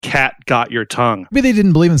cat got your tongue. Maybe they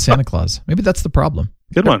didn't believe in Santa Claus. Maybe that's the problem.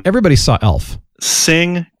 Good one. Everybody saw Elf.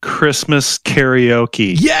 Sing Christmas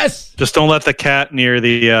karaoke. Yes! Just don't let the cat near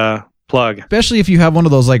the plug. Especially if you have one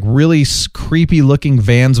of those like really creepy looking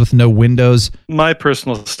vans with no windows. My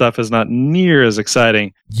personal stuff is not near as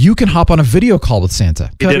exciting. You can hop on a video call with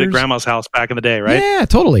Santa. You did at Grandma's house back in the day, right? Yeah,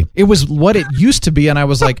 totally. It was what it used to be, and I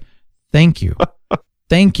was like, thank you.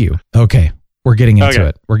 Thank you. Okay, we're getting into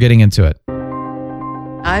it. We're getting into it.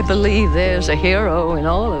 I believe there's a hero in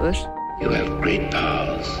all of us. You have great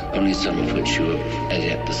powers, only some of which you have as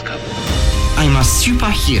yet discovered. I'm a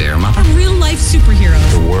superhero, a real-life superhero.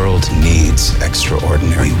 The world needs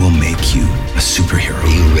extraordinary. We will make you a superhero. Are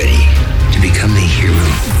you ready to become the hero?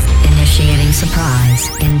 Initiating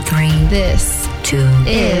surprise in 3. This 2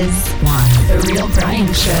 is 1. The Real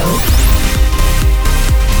Brian Show.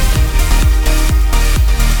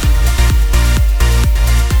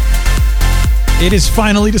 It is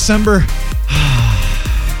finally December.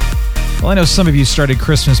 Well, I know some of you started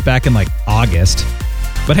Christmas back in like August.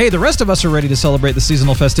 But hey, the rest of us are ready to celebrate the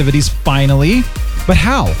seasonal festivities finally. But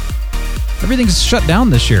how? Everything's shut down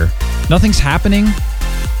this year. Nothing's happening.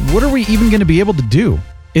 What are we even going to be able to do?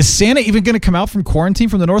 Is Santa even going to come out from quarantine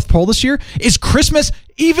from the North Pole this year? Is Christmas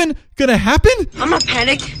even going to happen? I'm not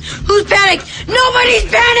panicked. Who's panicked? Nobody's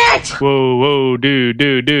panicked! Whoa,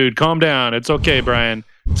 dude, calm down. It's okay, Brian.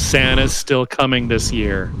 Santa's still coming this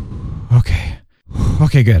year.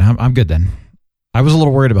 Okay, good. I'm good then. I was a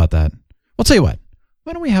little worried about that. I'll tell you what.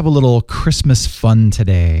 Why don't we have a little Christmas fun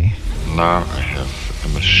today? Now I have a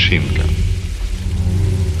machine gun.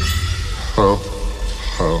 Ho,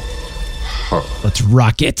 ho, ho. Let's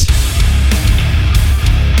rock it.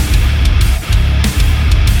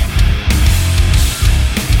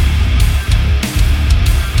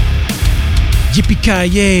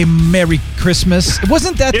 Yippee-ki-yay, Merry Christmas.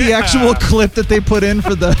 Wasn't that the actual clip that they put in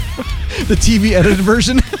for the TV edited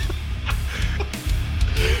version?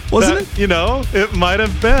 Wasn't it? You know, it might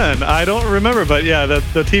have been. I don't remember, but yeah, the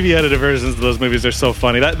TV edited versions of those movies are so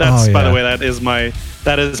funny. By the way,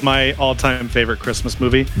 that is my all-time favorite Christmas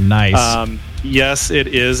movie. Nice. Yes, it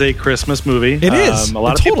is a Christmas movie. It is. A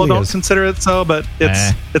lot of people don't consider it so, but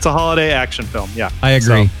it's a holiday action film. Yeah, I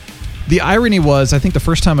agree. So, the irony was, I think the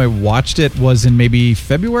first time I watched it was in maybe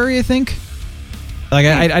February, I think. Like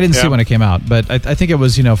I didn't see it when it came out, but I think it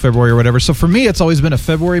was, February or whatever. So for me, it's always been a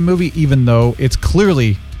February movie, even though it's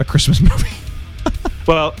clearly a Christmas movie.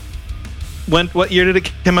 Well, what year did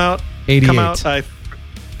it come out? 88.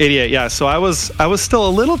 88. Yeah. So I was still a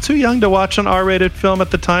little too young to watch an R-rated film at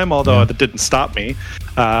the time, although that didn't stop me.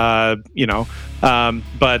 So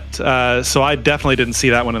I definitely didn't see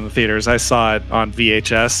that one in the theaters. I saw it on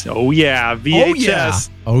VHS. Oh yeah, VHS.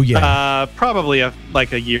 Oh yeah. Probably a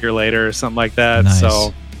year later or something like that. Nice.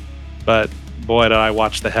 So, but boy, did I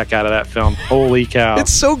watch the heck out of that film. Holy cow!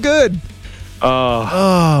 It's so good.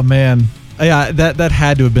 Oh man. Yeah, that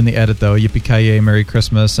had to have been the edit though. Yippee-ki-yay, Merry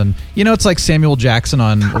Christmas, and it's like Samuel Jackson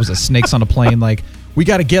on Snakes on a Plane. Like, we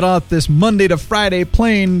got to get off this Monday to Friday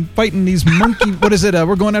plane fighting these monkey. What is it?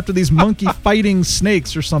 We're going after these monkey fighting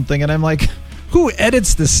snakes or something. And I'm like, who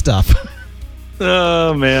edits this stuff?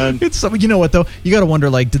 Oh man, it's you know what though? You got to wonder,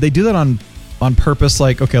 like, did they do that on purpose?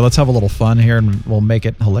 Like, okay, let's have a little fun here and we'll make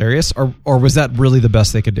it hilarious, or was that really the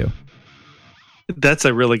best they could do? That's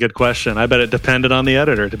a really good question. I bet it depended on the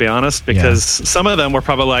editor, to be honest, because some of them were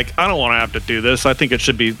probably like, I don't want to have to do this. I think it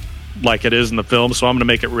should be like it is in the film, so I'm going to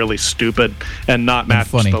make it really stupid and not match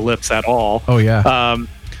the lips at all. Oh, yeah.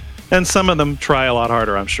 And some of them try a lot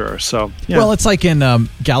harder, I'm sure. So, yeah. Well, it's like in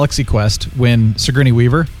Galaxy Quest when Sigourney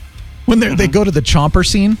Weaver, when they go to the Chomper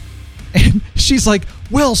scene, and she's like,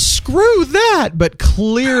 well, screw that. But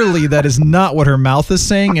clearly that is not what her mouth is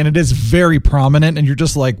saying, and it is very prominent, and you're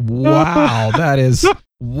just like, wow,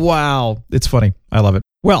 wow. It's funny. I love it.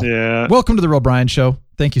 Well, welcome to the Real Brian Show.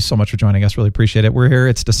 Thank you so much for joining us. Really appreciate it. We're here.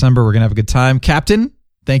 It's December. We're going to have a good time. Captain,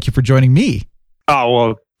 thank you for joining me.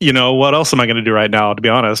 Oh, well, what else am I going to do right now, to be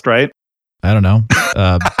honest, right? I don't know.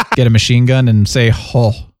 Get a machine gun and say,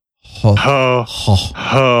 ho, ho, ho,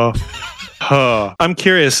 ho. I'm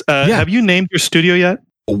curious. Have you named your studio yet?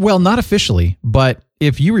 Well, not officially, but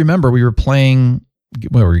if you remember, we were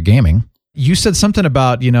gaming. You said something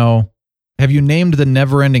about, have you named the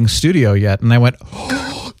Never Ending Studio yet? And I went,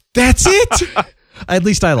 oh, that's it. At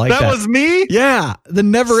least I like that. That was me? Yeah. The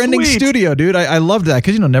Never Ending Studio, dude. I loved that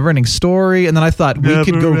because, Never Ending Story. And then I thought we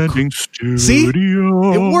could go. See?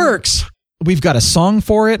 It works. We've got a song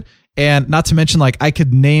for it. And not to mention, like, I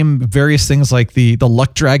could name various things like the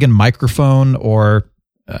Luck Dragon microphone or,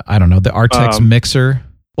 I don't know, the Artex mixer.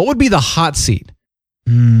 What would be the hot seat?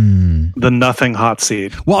 The nothing hot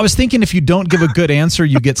seat. Well, I was thinking if you don't give a good answer,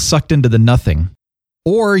 you get sucked into the nothing.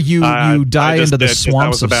 Or you die into the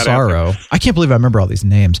swamps of sorrow. Answer. I can't believe I remember all these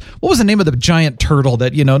names. What was the name of the giant turtle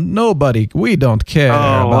that, we don't care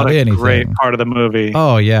about anything? Great part of the movie.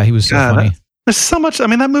 Oh, yeah, he was so funny. There's so much. I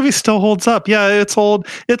mean, that movie still holds up. Yeah, it's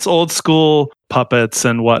old school puppets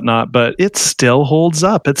and whatnot, but it still holds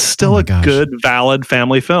up. It's still a good, valid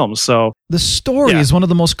family film. So the story is one of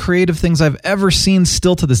the most creative things I've ever seen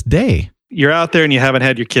still to this day. You're out there and you haven't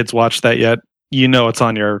had your kids watch that yet. You know it's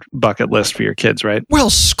on your bucket list for your kids, right? Well,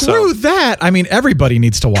 screw that. I mean, everybody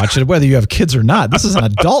needs to watch it, whether you have kids or not. This is an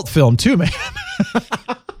adult film too, man.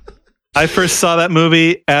 I first saw that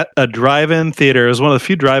movie at a drive-in theater. It was one of the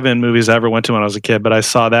few drive-in movies I ever went to when I was a kid, but I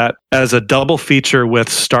saw that as a double feature with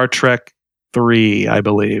Star Trek 3, I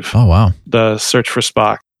believe. Oh, wow. The Search for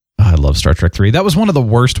Spock. Oh, I love Star Trek 3. That was one of the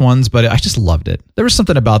worst ones, but I just loved it. There was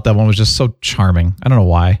something about that one was just so charming. I don't know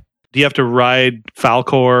why. Do you have to ride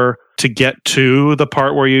Falcor to get to the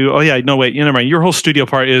part where you... Oh, yeah, no, wait. Never mind. Your whole studio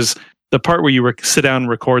part is... The part where you sit down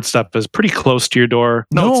and record stuff is pretty close to your door.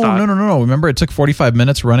 No, it's not. No. Remember, it took 45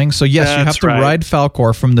 minutes running. So yes, you have to ride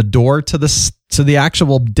Falcor from the door to the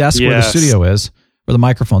actual desk where the studio is, where the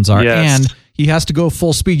microphones are, and he has to go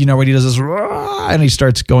full speed. You know what he does is, and he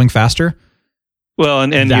starts going faster. Well,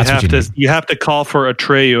 and you have to call for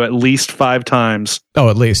Atreyu at least 5 times. Oh,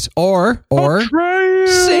 at least, or Atreyu!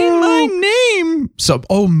 Say my name. So,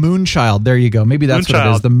 Moonchild. There you go. Maybe that's what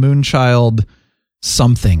it is. The Moonchild.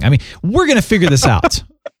 Something. I mean, we're going to figure this out.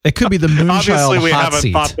 It could be the Moonchild Obviously, we hot haven't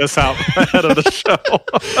seat. thought this out ahead of the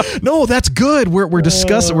show. No, that's good. We're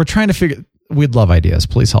discussing. We're trying to figure. We'd love ideas.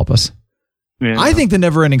 Please help us. Yeah. I think the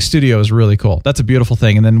Never Ending Studio is really cool. That's a beautiful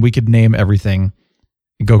thing, and then we could name everything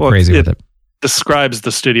and go crazy with it. Describes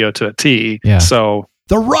the studio to a T. Yeah. So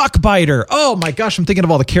the Rock Biter. Oh my gosh, I'm thinking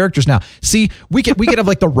of all the characters now. See, we could have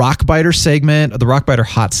like the Rock Biter segment, or the Rock Biter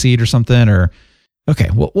hot seat, or something, or. Okay,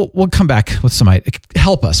 we'll come back with some ideas.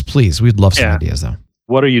 Help us, please. We'd love some ideas, though.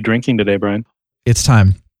 What are you drinking today, Brian? It's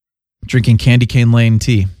time. Drinking Candy Cane Lane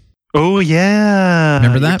tea. Oh, yeah.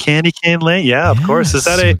 Remember that? Candy Cane Lane? Yeah, of course. Is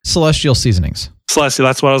that a... Celestial Seasonings. Celestial,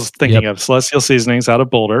 that's what I was thinking of. Celestial Seasonings out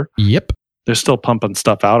of Boulder. Yep. They're still pumping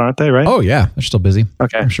stuff out, aren't they, right? Oh, yeah. They're still busy.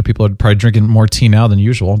 Okay. I'm sure people are probably drinking more tea now than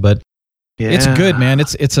usual, but... Yeah. It's good, man.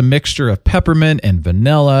 It's a mixture of peppermint and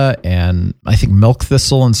vanilla and I think milk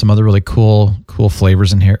thistle and some other really cool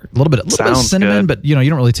flavors in here. A little bit of cinnamon, but you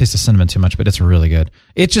don't really taste the cinnamon too much, but it's really good.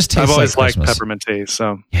 It just tastes like Christmas. I've always liked peppermint tea,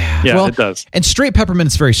 so yeah, well, it does. And straight peppermint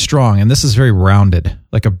is very strong, and this is very rounded,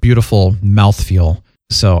 like a beautiful mouthfeel.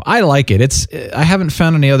 So I like it. I haven't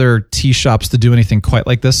found any other tea shops to do anything quite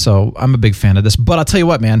like this, so I'm a big fan of this. But I'll tell you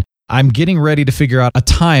what, man, I'm getting ready to figure out a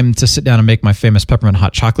time to sit down and make my famous peppermint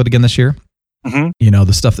hot chocolate again this year. Mm-hmm.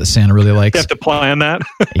 The stuff that Santa really likes. You have to plan that.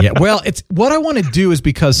 Yeah. Well, it's what I want to do is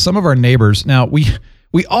because some of our neighbors, now we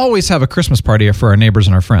always have a Christmas party for our neighbors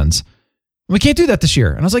and our friends. We can't do that this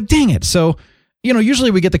year. And I was like, dang it. So, usually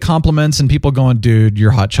we get the compliments and people going, dude, your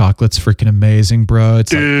hot chocolate's freaking amazing, bro.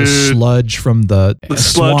 It's like the sludge from the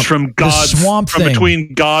sludge from God's swamp from thing.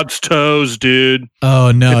 Between God's toes, dude.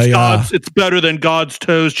 Oh no, it's better than God's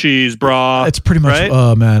toes cheese, brah. It's pretty much. Right?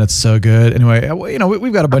 Oh man, it's so good. Anyway,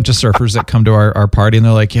 we've got a bunch of surfers that come to our party and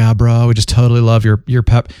they're like, yeah, bro, we just totally love your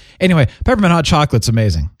pep. Anyway, peppermint hot chocolate's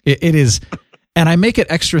amazing. It is. And I make it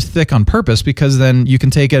extra thick on purpose because then you can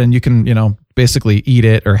take it and you can, basically eat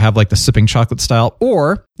it or have like the sipping chocolate style.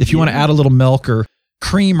 Or if you want to add a little milk or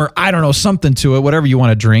cream or I don't know, something to it, whatever you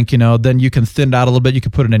want to drink, then you can thin it out a little bit. You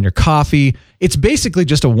can put it in your coffee. It's basically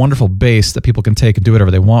just a wonderful base that people can take and do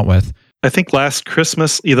whatever they want with. I think last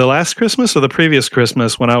Christmas, either last Christmas or the previous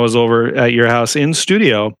Christmas when I was over at your house in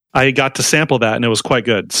studio, I got to sample that and it was quite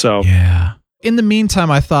good. So yeah. In the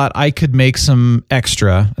meantime, I thought I could make some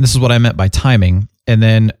extra, and this is what I meant by timing, and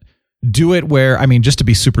then do it where, just to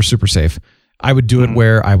be super, super safe, I would do it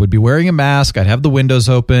where I would be wearing a mask, I'd have the windows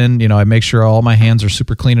open, I'd make sure all my hands are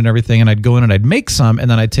super clean and everything, and I'd go in and I'd make some,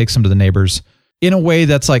 and then I'd take some to the neighbors in a way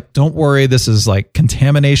that's like, don't worry, this is like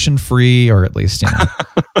contamination free, or at least,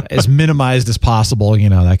 as minimized as possible,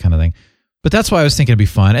 that kind of thing. But that's why I was thinking it'd be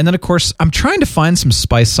fun. And then, of course, I'm trying to find some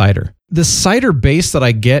spice cider. The cider base that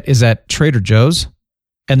I get is at Trader Joe's,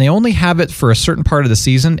 and they only have it for a certain part of the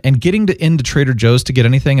season. And getting into Trader Joe's to get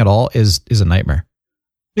anything at all is a nightmare.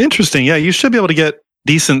 Interesting. Yeah, you should be able to get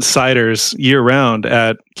decent ciders year round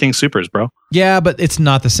at King Soopers, bro. Yeah, but it's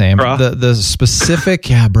not the same. The specific,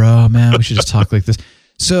 yeah, bro, man, we should just talk like this.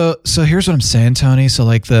 So here's what I'm saying, Tony. So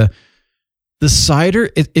like the cider,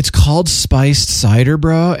 it's called spiced cider,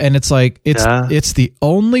 bro. And it's like, it's the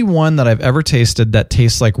only one that I've ever tasted that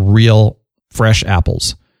tastes like real fresh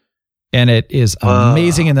apples. and it is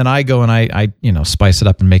amazing. And then I go and I spice it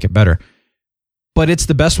up and make it better. But it's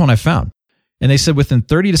the best one I've found. And they said within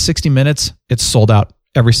 30 to 60 minutes, it's sold out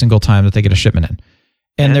every single time that they get a shipment in.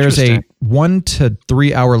 And there's a 1 to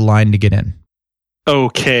 3 hour line to get in.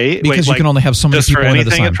 Okay. Because you can only have so many people in at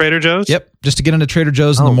the time. At Trader Joe's? Yep. Just to get into Trader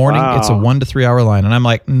Joe's in the morning, it's a 1 to 3 hour line. And I'm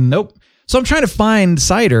like, nope. So I'm trying to find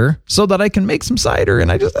cider so that I can make some cider.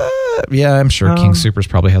 And I just, I'm sure King Soopers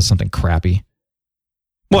probably has something crappy.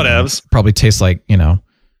 Whatevs. Probably tastes like,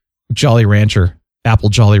 Jolly Rancher. Apple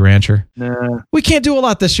Jolly Rancher. Nah. We can't do a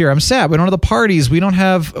lot this year. I'm sad. We don't have the parties. We don't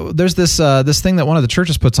have. There's this thing that one of the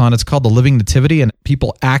churches puts on. It's called the Living Nativity, and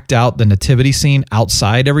people act out the nativity scene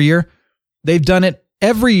outside every year. They've done it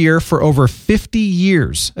every year for over 50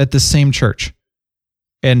 years at the same church,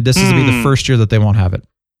 and this is to be the first year that they won't have it.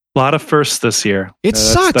 A lot of firsts this year. It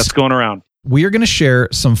sucks. That's going around. We are going to share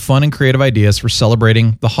some fun and creative ideas for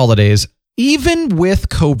celebrating the holidays, even with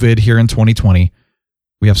COVID here in 2020.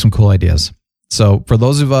 We have some cool ideas. So for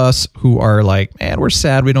those of us who are like, man, we're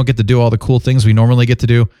sad we don't get to do all the cool things we normally get to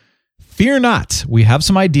do, fear not. We have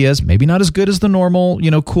some ideas, maybe not as good as the normal,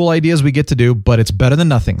 cool ideas we get to do, but it's better than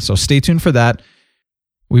nothing. So stay tuned for that.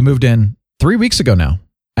 We moved in 3 weeks ago now.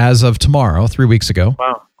 As of tomorrow, 3 weeks ago.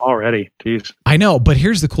 Wow, already. Jeez. I know, but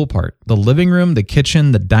here's the cool part. The living room, the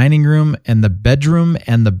kitchen, the dining room, and the bedroom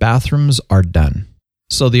and the bathrooms are done.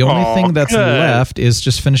 So the only thing that's left is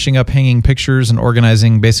just finishing up hanging pictures and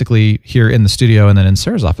organizing basically here in the studio and then in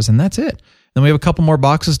Sarah's office, and that's it. Then we have a couple more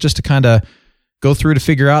boxes just to kind of go through to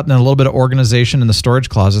figure out, and then a little bit of organization in the storage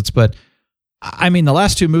closets. But I mean, the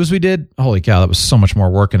last 2 moves we did, holy cow, that was so much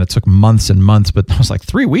more work, and it took months and months, but I was like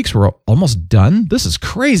 3 weeks, we're almost done? This is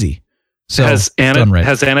crazy. So has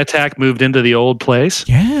Anatac moved into the old place?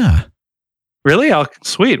 Yeah. Really? Oh,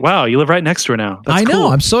 sweet. Wow. You live right next to her now. That's I know. Cool.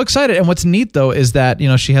 I'm so excited. And what's neat, though, is that,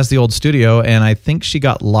 she has the old studio, and I think she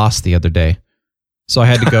got lost the other day. So I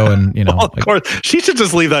had to go and, well, of course. She should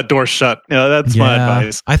just leave that door shut. That's my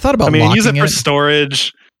advice. I thought about locking use it for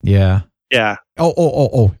storage. Yeah. Yeah.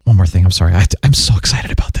 Oh. One more thing. I'm sorry. I'm so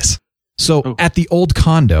excited about this. So at the old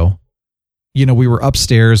condo, we were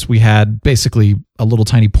upstairs. We had basically a little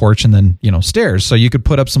tiny porch and then, stairs. So you could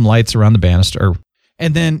put up some lights around the banister.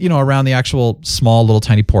 And then, around the actual small little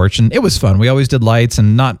tiny porch. And it was fun. We always did lights,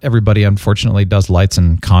 and not everybody, unfortunately, does lights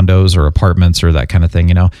in condos or apartments or that kind of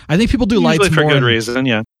thing. I think people do lights for good reason.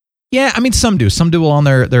 Yeah. Yeah. I mean, some do. Some do on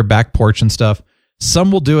their back porch and stuff.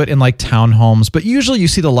 Some will do it in like townhomes, but usually you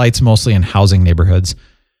see the lights mostly in housing neighborhoods.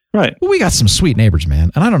 Right. Well, we got some sweet neighbors, man.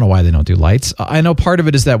 And I don't know why they don't do lights. I know part of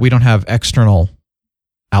it is that we don't have external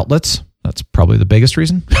outlets. That's probably the biggest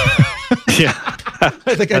reason. Yeah.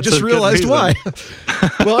 I think I just realized why.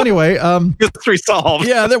 Well, anyway, it's resolved.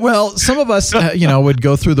 Yeah. Some of us, would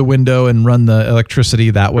go through the window and run the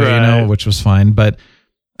electricity that way, which was fine. But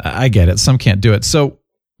I get it. Some can't do it. So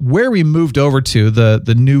where we moved over to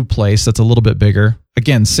the new place that's a little bit bigger,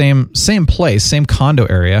 again, same place, same condo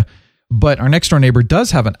area, but our next door neighbor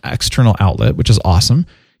does have an external outlet, which is awesome.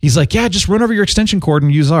 He's like, yeah, just run over your extension cord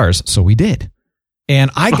and use ours. So we did. And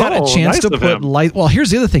I got a chance to put light. Well,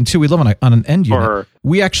 here's the other thing too. We live on an end unit.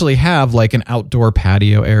 We actually have like an outdoor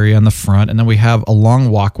patio area in the front, and then we have a long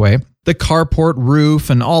walkway, the carport roof,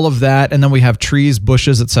 and all of that. And then we have trees,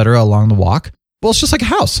 bushes, etc. along the walk. Well, it's just like a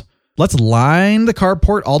house. Let's line the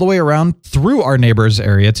carport all the way around through our neighbor's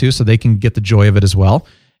area too, so they can get the joy of it as well.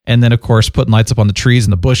 And then, of course, putting lights up on the trees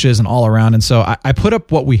and the bushes and all around. And so I put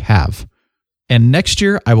up what we have. And next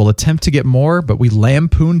year I will attempt to get more, but we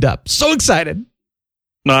lampooned up. So excited.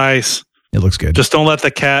 Nice. It looks good. Just don't let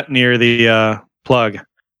the cat near the plug.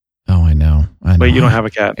 Oh, I know. But you don't have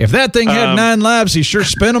a cat. If that thing had 9 lives, he sure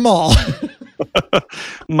spent them all.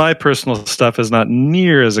 My personal stuff is not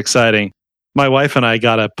near as exciting. My wife and I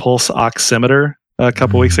got a pulse oximeter a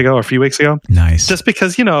couple weeks ago, or a few weeks ago. Nice. Just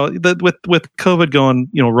because, with COVID going,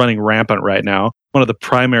 running rampant right now, one of the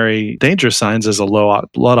primary danger signs is a low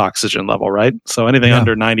blood oxygen level, right? So anything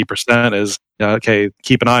under 90% is, okay,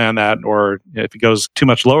 keep an eye on that. Or if it goes too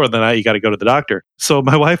much lower than that, you got to go to the doctor. So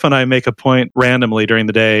my wife and I make a point randomly during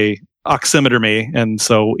the day, oximeter me. And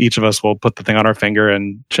so each of us will put the thing on our finger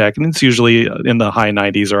and check. And it's usually in the high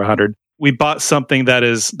 90s or 100. We bought something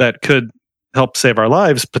that could help save our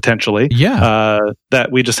lives potentially. Yeah.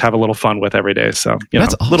 That we just have a little fun with every day. So,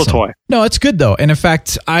 that's awesome. Little toy. No, it's good though. And in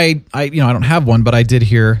fact, I don't have one, but I did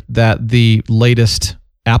hear that the latest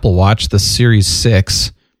Apple Watch, the Series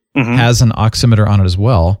 6, has an oximeter on it as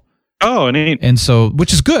well. Oh, neat. And so,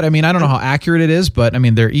 which is good. I mean, I don't know how accurate it is, but I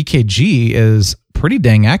mean, their EKG is pretty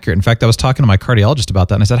dang accurate. In fact, I was talking to my cardiologist about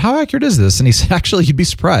that and I said, how accurate is this? And he said, actually, you'd be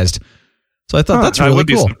surprised. So I thought that's really cool. I would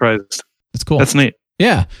be surprised. It's cool. That's neat.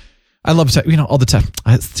 Yeah. I love all the tech.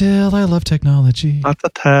 I love technology. Not the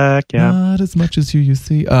tech, yeah. Not as much as you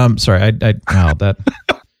see. Sorry, I that.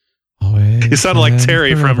 Always You sounded like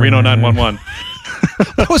Terry from Reno 911.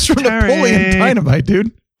 That was from Napoleon Dynamite,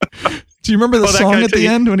 dude. Do you remember the song at the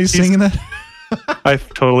end when he's singing that? I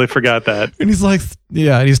totally forgot that. And he's like,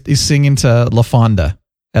 he's singing to La Fonda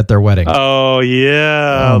at their wedding. Oh,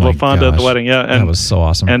 yeah. La Fonda at the wedding. Yeah. And that was so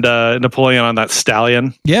awesome. And Napoleon on that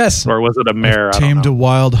stallion. Yes. Or was it a mare? Tamed a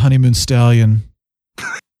wild honeymoon stallion.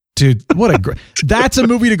 Dude, what a great... That's a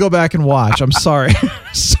movie to go back and watch. I'm sorry.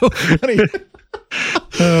 So funny.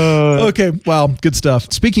 Okay, wow, good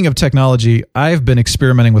stuff. Speaking of technology, I've been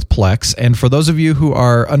experimenting with Plex, and for those of you who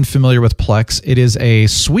are unfamiliar with Plex, it is a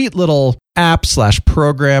sweet little app /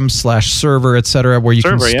 program / server, etc., where you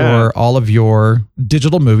can store all of your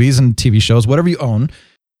digital movies and TV shows, whatever you own,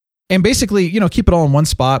 and basically, keep it all in one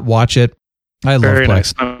spot, watch it. I love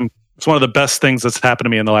Plex. Nice. It's one of the best things that's happened to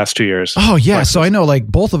me in the last 2 years. Oh yeah, so I know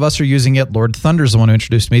both of us are using it. Lord Thunder's the one who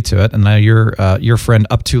introduced me to it, and now your friend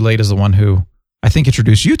Up Too Late is the one who I think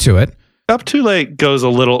introduced you to it. Up Too Late goes a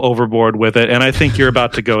little overboard with it, and I think you're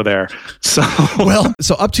about to go there. So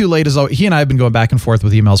so Up Too Late he and I have been going back and forth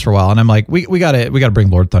with emails for a while, and I'm like, we gotta bring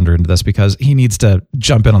Lord Thunder into this because he needs to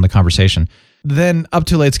jump in on the conversation. Then Up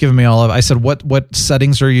Too Late's giving me all of. I said, what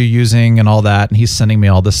settings are you using and all that, and he's sending me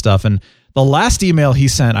all this stuff. And the last email he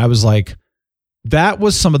sent, I was like, that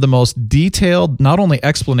was some of the most detailed, not only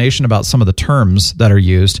explanation about some of the terms that are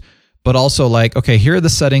used, but also like, okay, here are the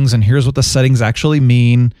settings and here's what the settings actually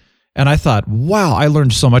mean. And I thought, wow, I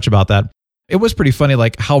learned so much about that. It was pretty funny,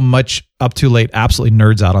 like how much Up Too Late absolutely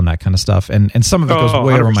nerds out on that kind of stuff. And some of it goes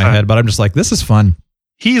way 100%. Over my head, but I'm just like, this is fun.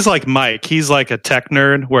 He's like Mike. He's like a tech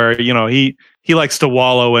nerd where, he likes to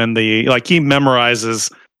wallow in he memorizes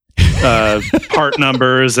part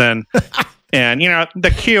numbers and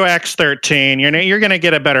the QX13, you're going to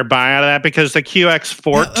get a better buy out of that because the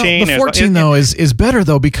QX14 the 14 is better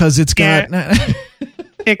though because it's got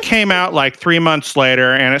it came out like 3 months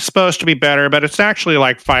later and it's supposed to be better, but it's actually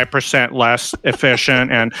like 5% less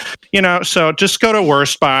efficient. And, so just go to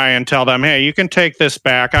Worst Buy and tell them, hey, you can take this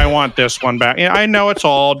back. I want this one back. I know it's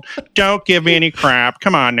old. Don't give me any crap.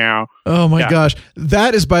 Come on now. Oh my gosh.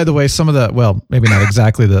 That is, by the way, some of the, maybe not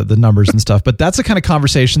exactly the numbers and stuff, but that's the kind of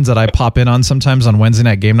conversations that I pop in on sometimes on Wednesday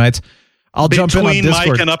night game nights. I'll jump in on Discord.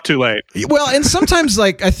 Between Mike and Up Too Late. Well, and sometimes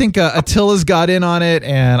I think Attila's got in on it,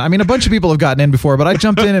 and I mean a bunch of people have gotten in before, but I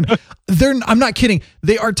jumped in and I'm not kidding.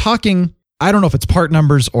 They are talking, I don't know if it's part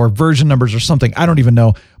numbers or version numbers or something. I don't even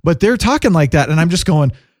know, but they're talking like that, and I'm just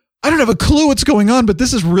going, I don't have a clue what's going on, but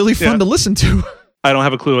this is really fun to listen to. I don't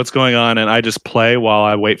have a clue what's going on, and I just play while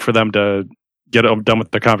I wait for them to get done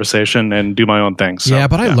with the conversation and do my own thing. So,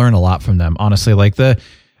 I learn a lot from them, honestly. Like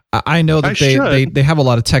I know that they have a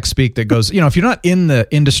lot of tech speak that goes, if you're not in the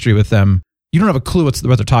industry with them, you don't have a clue what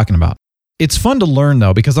they're talking about. It's fun to learn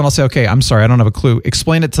though, because then I'll say, okay, I'm sorry, I don't have a clue.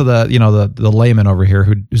 Explain it to the layman over here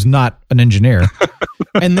who's not an engineer.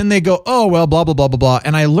 And then they go, oh, well, blah, blah, blah, blah, blah.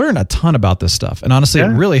 And I learn a ton about this stuff. And honestly, it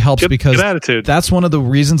really helps because that's one of the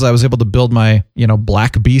reasons I was able to build my,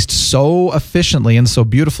 Black Beast so efficiently and so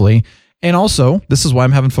beautifully. And also, this is why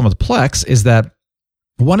I'm having fun with Plex, is that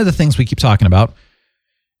one of the things we keep talking about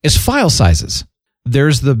is file sizes.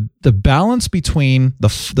 There's the balance between the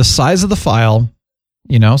size of the file,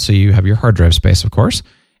 so you have your hard drive space, of course,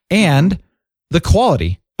 and the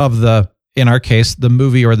quality of in our case, the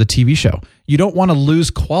movie or the TV show. You don't want to lose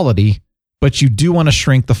quality, but you do want to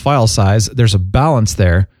shrink the file size. There's a balance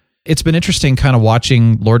there. It's been interesting kind of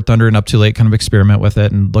watching Lord Thunder and Up Too Late kind of experiment with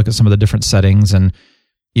it and look at some of the different settings. And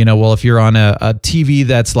if you're on a TV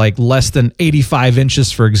that's like less than 85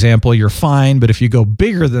 inches, for example, you're fine. But if you go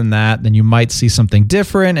bigger than that, then you might see something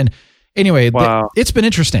different. And anyway, it's been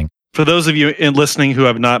interesting. For those of you listening who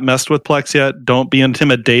have not messed with Plex yet, don't be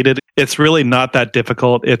intimidated. It's really not that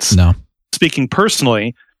difficult. Speaking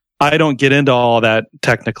personally, I don't get into all that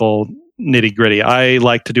technical nitty gritty. I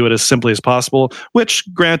like to do it as simply as possible, which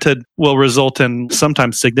granted will result in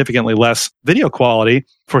sometimes significantly less video quality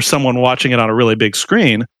for someone watching it on a really big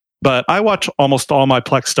screen. But I watch almost all my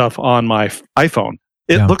Plex stuff on my iPhone.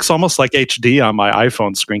 It looks almost like HD on my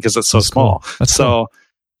iPhone screen because it's so small. Cool. That's cool.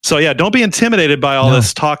 So yeah, don't be intimidated by all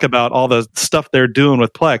this talk about all the stuff they're doing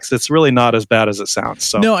with Plex. It's really not as bad as it sounds.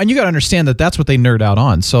 So no, and you got to understand that that's what they nerd out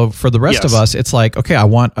on. So for the rest of us, it's like, okay, I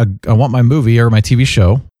want my movie or my TV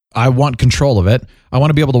show. I want control of it. I want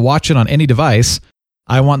to be able to watch it on any device.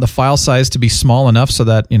 I want the file size to be small enough so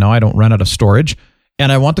that, I don't run out of storage.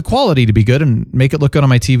 And I want the quality to be good and make it look good on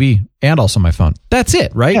my TV and also my phone. That's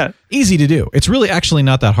it, right? Yeah. Easy to do. It's really actually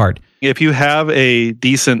not that hard. If you have a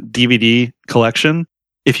decent DVD collection,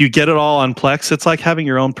 if you get it all on Plex, it's like having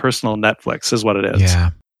your own personal Netflix is what it is.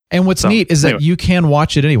 Yeah. And what's neat is that you can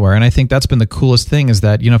watch it anywhere. And I think that's been the coolest thing is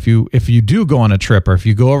that, if you do go on a trip or if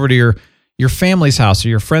you go over to your family's house or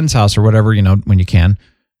your friend's house or whatever, when you can,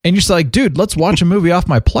 and you're just like, dude, let's watch a movie off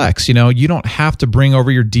my Plex. You don't have to bring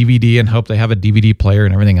over your DVD and hope they have a DVD player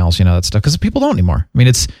and everything else, that stuff. Because people don't anymore. I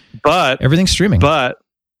mean, everything's streaming. But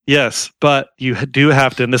you do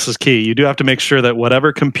have to, and this is key, you do have to make sure that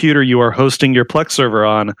whatever computer you are hosting your Plex server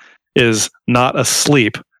on is not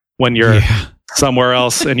asleep when you're somewhere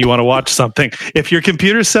else and you want to watch something. If your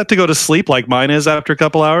computer's set to go to sleep like mine is after a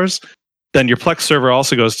couple hours, then your Plex server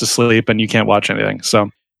also goes to sleep and you can't watch anything. So,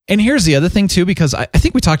 and here's the other thing too, because I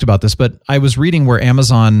think we talked about this, but I was reading where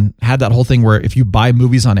Amazon had that whole thing where if you buy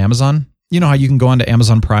movies on Amazon, you know how you can go onto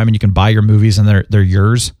Amazon Prime and you can buy your movies and they're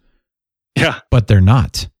yours? Yeah. But they're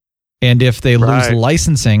not. And if they lose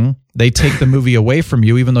licensing, they take the movie away from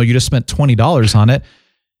you, even though you just spent $20 on it.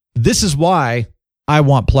 This is why I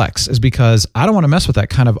want Plex, is because I don't want to mess with that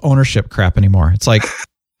kind of ownership crap anymore. It's like,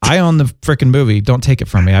 I own the freaking movie. Don't take it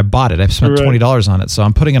from me. I bought it. I've spent $20 on it. So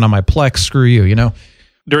I'm putting it on my Plex. Screw you,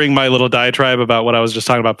 During my little diatribe about what I was just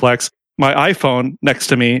talking about Plex, my iPhone next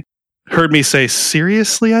to me heard me say,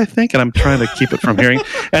 seriously, I think, and I'm trying to keep it from hearing.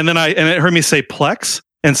 And then it heard me say Plex.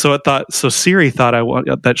 And so Siri thought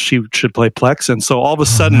that she should play Plex. And so all of a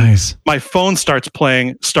sudden, my phone starts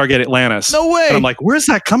playing Stargate Atlantis. No way. And I'm like, where's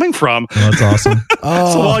that coming from? Oh, that's awesome.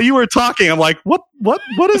 So while you were talking, I'm like, what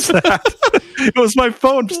is that? It was my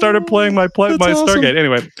phone started playing my awesome. Stargate.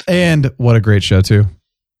 Anyway. And what a great show too.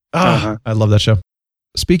 I love that show.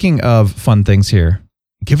 Speaking of fun things here,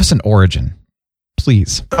 give us an origin,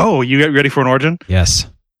 please. Oh, you get ready for an origin? Yes.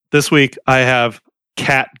 This week I have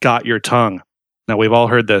Cat Got Your Tongue. Now, we've all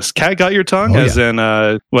heard this. Cat got your tongue? In,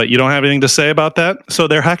 you don't have anything to say about that? So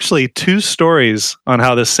there are actually two stories on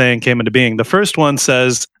how this saying came into being. The first one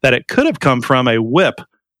says that it could have come from a whip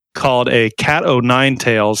called a cat o' nine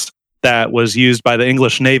tails that was used by the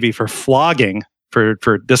English Navy for flogging, for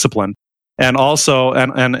discipline, and also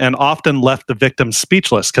and often left the victim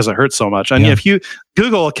speechless because it hurt so much. And if you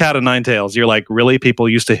Google a cat o' nine tails, you're like, really? People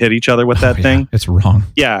used to hit each other with that thing? It's wrong.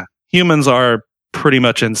 Yeah. Humans are pretty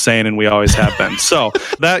much insane, and we always have been. So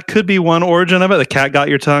that could be one origin of it. The cat got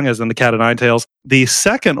your tongue, as in the cat of nine tails. The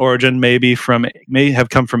second origin may have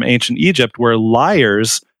come from ancient Egypt, where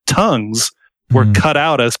liars' tongues were cut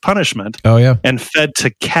out as punishment. Oh yeah, and fed to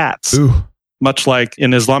cats. Ooh. Much like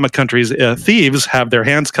in Islamic countries, thieves have their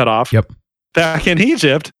hands cut off. Yep. Back in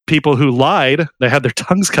Egypt, people who lied, they had their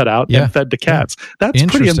tongues cut out and fed to cats. That's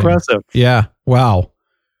pretty impressive. Yeah. Wow.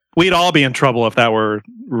 We'd all be in trouble if that were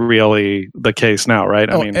really the case now,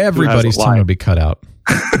 right? I mean, everybody's tongue would be cut out.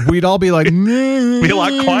 We'd all be like, be a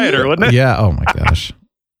lot quieter, wouldn't it? Yeah. Oh my gosh.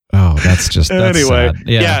 Oh, that's anyway. sad.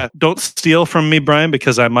 Yeah. Don't steal from me, Brian,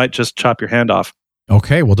 because I might just chop your hand off.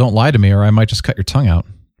 Okay. Well, don't lie to me, or I might just cut your tongue out.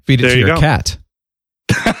 Feed it to your cat.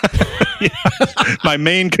 My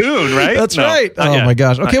Maine Coon, right? That's right. Oh my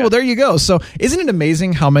gosh. Okay, well, there you go. So isn't it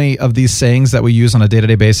amazing how many of these sayings that we use on a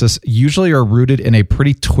day-to-day basis usually are rooted in a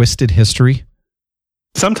pretty twisted history?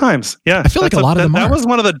 Sometimes, yeah. I feel like a lot of them that are. was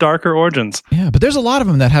one of the darker origins. Yeah, but there's a lot of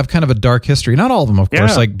them that have kind of a dark history. Not all of them, of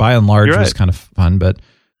course. Like by and large, was kind of fun. But,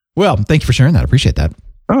 well, thank you for sharing that. I appreciate that.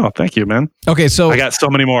 Oh, thank you, man. Okay, so I got so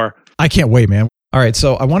many more. I can't wait, man. All right,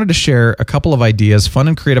 so I wanted to share a couple of ideas, fun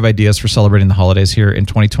and creative ideas for celebrating the holidays here in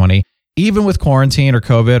 2020. Even with quarantine or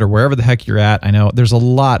COVID or wherever the heck you're at, I know there's a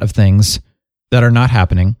lot of things that are not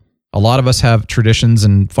happening. A lot of us have traditions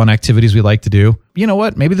and fun activities we like to do. You know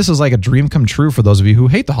what? Maybe this is like a dream come true for those of you who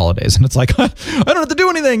hate the holidays. And it's like, I don't have to do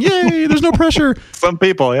anything. Yay, there's no pressure. Some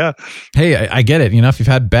people, yeah. Hey, I get it. If you've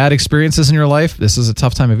had bad experiences in your life, this is a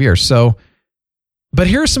tough time of year. So, but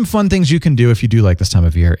here are some fun things you can do if you do like this time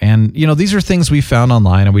of year. And, these are things we found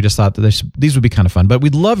online and we just thought that these would be kind of fun. But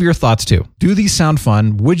we'd love your thoughts too. Do these sound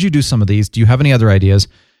fun? Would you do some of these? Do you have any other ideas?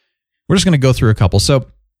 We're just going to go through a couple. So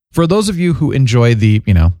for those of you who enjoy the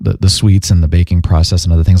sweets and the baking process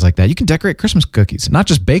and other things like that, you can decorate Christmas cookies. Not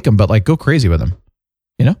just bake them, but like go crazy with them.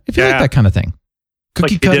 If you like that kind of thing.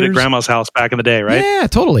 Cookie cutters. Like you did at Grandma's house back in the day, right? Yeah,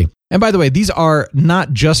 totally. And by the way, these are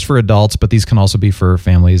not just for adults, but these can also be for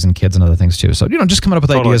families and kids and other things too. So, just coming up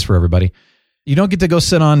with ideas for everybody. You don't get to go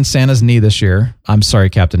sit on Santa's knee this year. I'm sorry,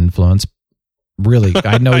 Captain Influence. Really,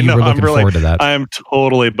 I know you were looking forward to that. I am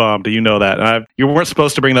totally bummed. You know that. You weren't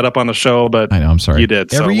supposed to bring that up on the show, but I know, I'm sorry. You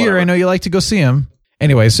did. Every year, I know you like to go see him.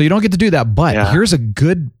 Anyway, so you don't get to do that. But here's a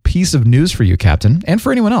good piece of news for you, Captain, and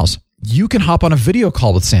for anyone else. You can hop on a video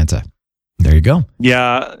call with Santa. There you go.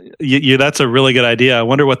 Yeah, that's a really good idea. I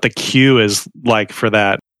wonder what the queue is like for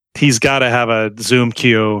that. He's got to have a Zoom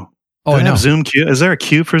queue Oh, I know. Zoom queue. Is there a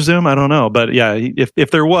queue for Zoom? I don't know, but yeah,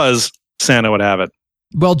 if there was, Santa would have it.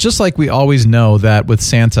 Well, just like we always know that with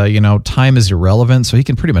Santa, time is irrelevant, so he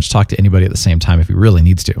can pretty much talk to anybody at the same time if he really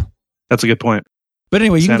needs to. That's a good point. But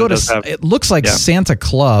anyway, you Santa can go to. have, it looks like Santa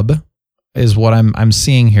Club is what I'm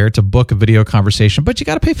seeing here to book a video conversation, but you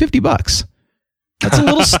got to pay $50. That's a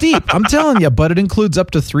little steep, I'm telling you. But it includes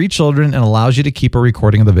up to 3 children and allows you to keep a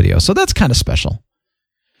recording of the video, so that's kind of special.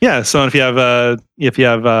 Yeah. So if you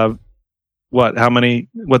have what? How many?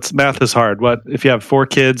 What's math is hard. What if you have 4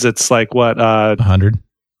 kids? It's like what? 100.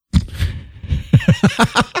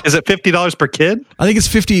 Is it $50 per kid? I think it's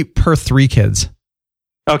 50 per 3 kids.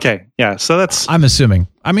 Okay, yeah. So that's. I'm assuming.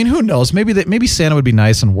 I mean, who knows? Maybe Santa would be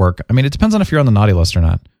nice and work. I mean, it depends on if you're on the naughty list or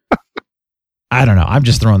not. I don't know. I'm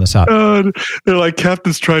just throwing this out. They're like,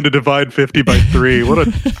 Captain's trying to divide 50 by 3.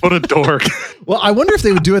 What a dork. Well, I wonder if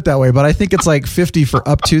they would do it that way, but I think it's like 50 for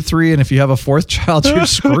up to 3, and if you have a 4th child, you're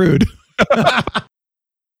screwed.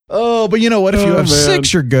 Oh, but you know what? If you have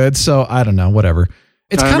 6, you're good. So I don't know. Whatever.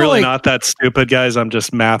 It's I'm really like, not that stupid, guys. I'm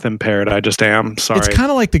just math impaired. I just am. Sorry. It's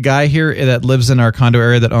kind of like the guy here that lives in our condo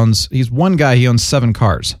area that he's one guy, he owns 7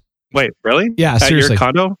 cars. Wait, really? Yeah, At seriously. your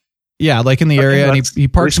condo? Yeah, like in the area, and he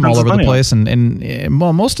parks them all over the place, and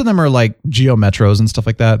well, most of them are like Geo Metros and stuff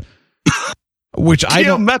like that. Which I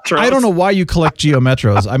don't know why you collect Geo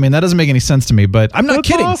Metros. I mean, that doesn't make any sense to me. But I'm not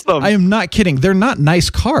kidding. Awesome. I am not kidding. They're not nice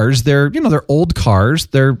cars. They're they're old cars.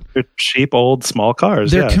 They're cheap, old, small cars.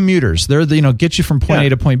 They're commuters. They're get you from point A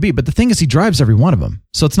to point B. But the thing is, he drives every one of them,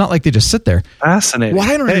 so it's not like they just sit there. Fascinating. Well,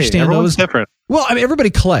 I don't understand those. Different. Well, I mean, everybody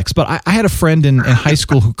collects, but I had a friend in high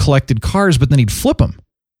school who collected cars, but then he'd flip them.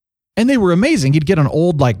 And they were amazing. He'd get an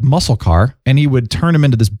old muscle car and he would turn them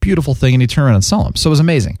into this beautiful thing and he'd turn around and sell them. So it was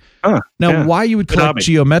amazing. Why you would collect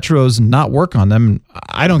Geo Metros and not work on them,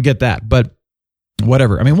 I don't get that, but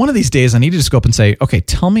whatever. I mean, one of these days I need to just go up and say, okay,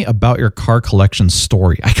 tell me about your car collection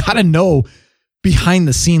story. I got to know behind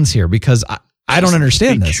the scenes here because I don't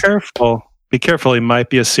understand this. Be careful. He might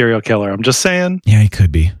be a serial killer. I'm just saying. Yeah, he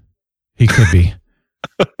could be.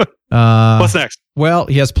 What's next? Well,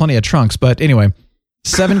 he has plenty of trunks, but anyway.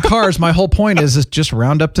 7 cars. My whole point is just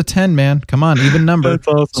round up to 10, man. Come on, even number. That's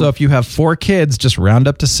awesome. So if you have 4 kids, just round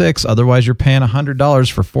up to 6. Otherwise, you're paying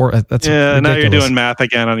 $100 for 4. That's ridiculous. Now you're doing math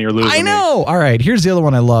again on your losing. I know. Me. All right, here's the other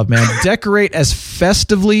one I love, man. Decorate as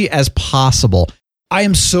festively as possible. I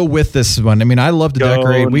am so with this one. I mean, I love to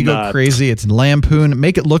decorate. We go crazy. It's Lampoon.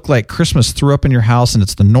 Make it look like Christmas threw up in your house, and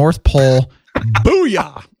it's the North Pole.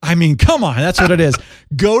 Booyah! I mean, come on. That's what it is.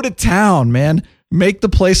 Go to town, man. Make the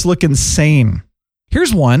place look insane.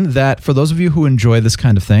 Here's one that, for those of you who enjoy this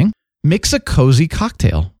kind of thing, mix a cozy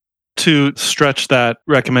cocktail. To stretch that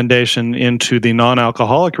recommendation into the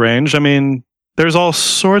non-alcoholic range, I mean, there's all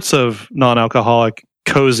sorts of non-alcoholic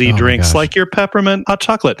cozy drinks, like your peppermint hot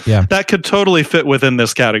chocolate. Yeah. That could totally fit within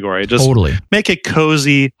this category. Just make a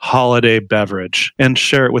cozy holiday beverage and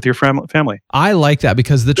share it with your family. I like that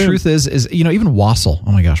because the truth is even wassail.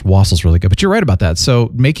 Oh my gosh, wassau's really good. But you're right about that.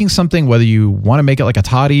 So making something, whether you want to make it like a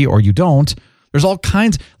toddy or you don't, there's all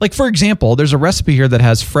kinds. Like, for example, there's a recipe here that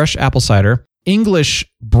has fresh apple cider, English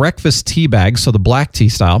breakfast tea bags, so the black tea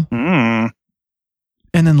style, and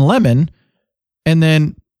then lemon, and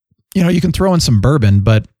then, you can throw in some bourbon,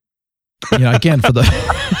 but, again, for the...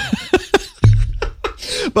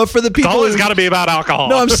 But for the people, it's always got to be about alcohol.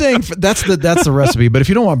 No, I'm saying that's the recipe. But if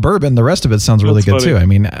you don't want bourbon, the rest of it sounds really good too. I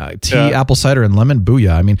mean, tea, apple cider, and lemon,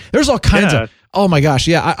 booyah. I mean, there's all kinds of. Oh my gosh,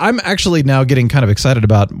 yeah. I'm actually now getting kind of excited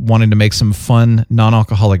about wanting to make some fun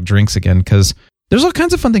non-alcoholic drinks again because there's all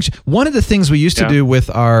kinds of fun things. One of the things we used to do with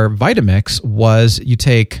our Vitamix was you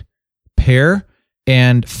take pear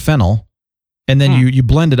and fennel, and then you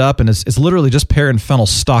blend it up, and it's literally just pear and fennel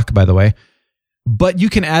stock, by the way. But you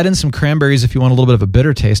can add in some cranberries if you want a little bit of a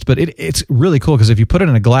bitter taste. But it's really cool because if you put it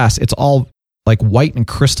in a glass, it's all like white and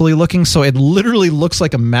crystally looking. So it literally looks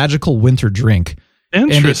like a magical winter drink.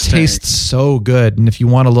 And it tastes so good. And if you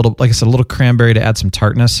want a little, like I said, a little cranberry to add some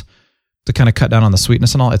tartness to kind of cut down on the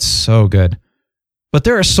sweetness and all, it's so good. But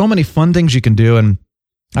there are so many fun things you can do. And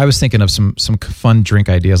I was thinking of some fun drink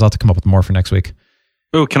ideas. I'll have to come up with more for next week.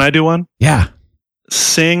 Oh, can I do one? Yeah.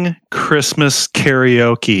 Sing Christmas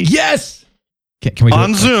karaoke. Yes. Can we do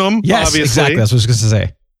on Zoom? Yes, obviously. Exactly. That's what I was going to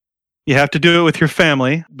say. You have to do it with your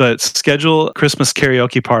family, but schedule a Christmas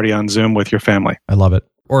karaoke party on Zoom with your family. I love it.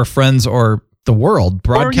 Or friends or the world.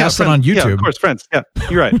 Broadcast it on YouTube. Yeah, of course, friends. Yeah,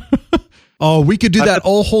 you're right. Oh, we could do that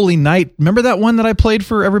Oh Holy Night. Remember that one that I played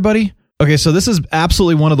for everybody? Okay, so this is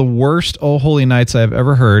absolutely one of the worst Oh Holy Nights I've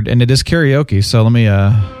ever heard, and it is karaoke. So let me, you've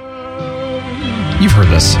heard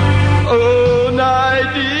this. Oh,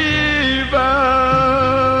 night diva.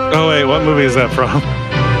 Oh, wait, what movie is that from?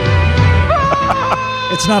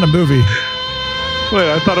 It's not a movie. Wait,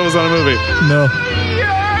 I thought it was on a movie. No.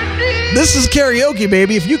 This is karaoke,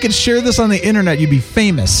 baby. If you could share this on the internet, you'd be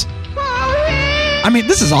famous. I mean,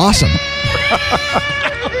 this is awesome.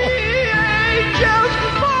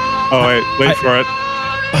 Oh, wait for it.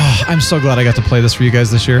 Oh, I'm so glad I got to play this for you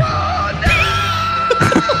guys this year.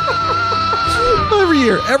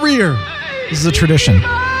 Every year. This is a tradition.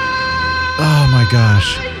 Oh my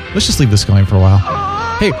gosh. Let's just leave this going for a while.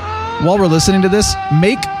 Hey, while we're listening to this,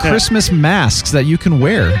 make Christmas masks that you can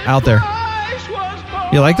wear out there.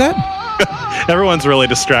 You like that? Everyone's really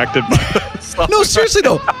distracted by this. No, seriously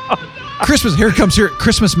though. Christmas, here it comes here.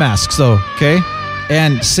 Christmas masks though, okay?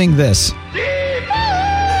 And sing this.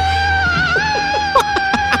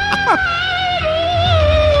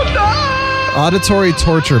 Auditory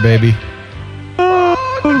torture, baby.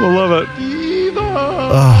 I love it.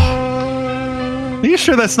 Are you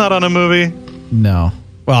sure that's not on a movie? No.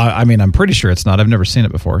 Well, I mean, I'm pretty sure it's not. I've never seen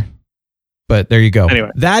it before. But there you go.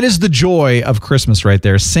 Anyway. That is the joy of Christmas right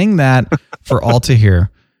there. Sing that for all to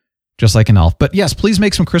hear, just like an elf. But yes, please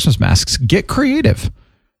make some Christmas masks. Get creative.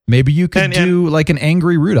 Maybe you could do like an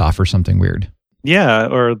angry Rudolph or something weird. Yeah,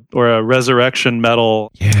 or a resurrection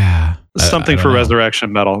metal. Yeah. Something for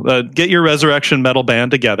resurrection metal. Get your resurrection metal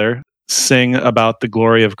band together. Sing about the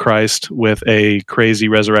glory of Christ with a crazy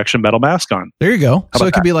resurrection metal mask on. There you go. So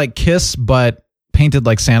it could be like Kiss, but painted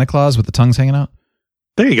like Santa Claus with the tongues hanging out.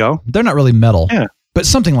 There you go. They're not really metal, but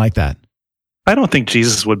something like that. I don't think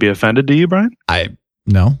Jesus would be offended. Do you, Brian?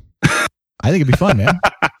 No. I think it'd be fun, man.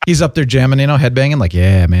 He's up there jamming, headbanging like,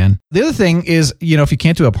 yeah, man. The other thing is, if you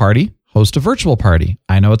can't do a party, host a virtual party.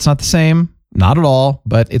 I know it's not the same, not at all,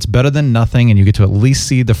 but it's better than nothing. And you get to at least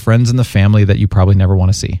see the friends and the family that you probably never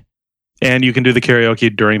want to see. And you can do the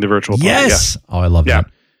karaoke during the virtual party. Yes. Yeah. Oh, I love that.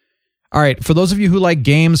 All right. For those of you who like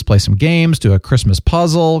games, play some games, do a Christmas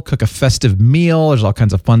puzzle, cook a festive meal. There's all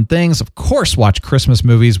kinds of fun things. Of course, watch Christmas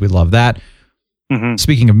movies. We love that. Mm-hmm.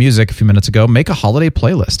 Speaking of music, a few minutes ago, make a holiday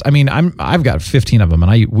playlist. I mean, I've got 15 of them,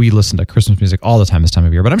 and we listen to Christmas music all the time this time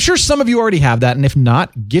of year. But I'm sure some of you already have that. And if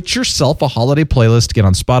not, get yourself a holiday playlist. Get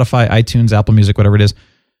on Spotify, iTunes, Apple Music, whatever it is.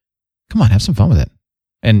 Come on, have some fun with it.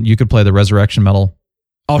 And you could play the Resurrection Metal.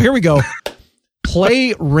 Oh, here we go.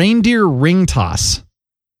 Play Reindeer Ring Toss.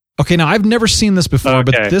 Okay, now I've never seen this before,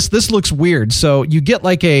 but this looks weird. So you get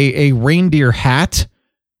like a reindeer hat,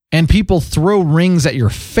 and people throw rings at your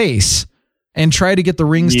face and try to get the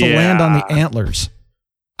rings to land on the antlers.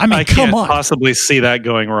 I mean, come on. I can't possibly see that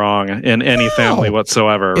going wrong in any family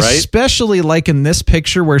whatsoever, right? Especially like in this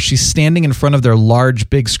picture where she's standing in front of their large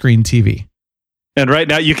big screen TV. And right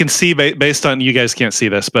now you can see, based on, you guys can't see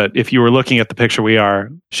this, but if you were looking at the picture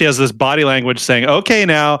she has this body language saying, okay,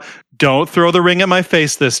 now don't throw the ring at my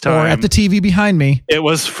face this time. Or at the TV behind me. It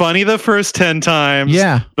was funny the first 10 times.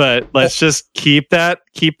 Yeah. But let's just keep that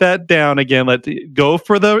down again. Go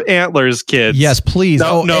for the antlers, kids. Yes, please.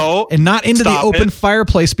 No. And not into the open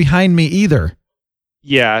fireplace behind me either.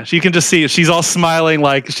 Yeah, you can just see she's all smiling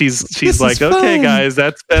like she's like, okay, guys,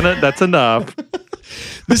 that's enough.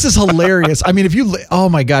 This is hilarious. I mean, oh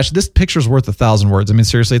my gosh, this picture's worth 1,000 words. I mean,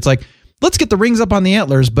 seriously, it's like, let's get the rings up on the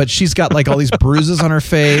antlers, but she's got like all these bruises on her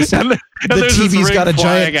face. and the TV's got a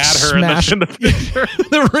giant at her smash. in the picture.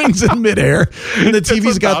 The ring's in midair. And the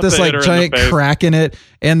TV's got this like giant crack in it.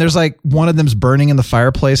 And there's like one of them's burning in the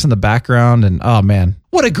fireplace in the background. And oh man,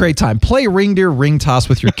 what a great time. Play Reindeer Ring Toss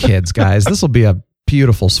with your kids, guys. This will be a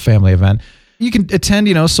beautiful family event. You can attend,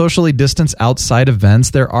 socially distanced outside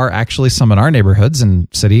events. There are actually some in our neighborhoods and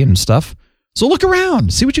city and stuff. So look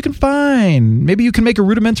around, see what you can find. Maybe you can make a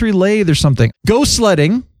rudimentary lathe or something. Go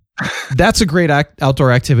sledding. That's a great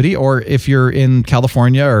outdoor activity. Or if you're in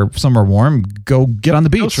California or somewhere warm, go get on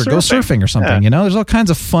the beach or go surfing or something. Yeah. There's all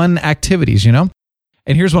kinds of fun activities, And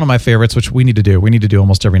here's one of my favorites, which we need to do. We need to do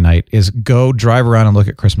almost every night, is go drive around and look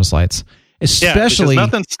at Christmas lights. Especially, because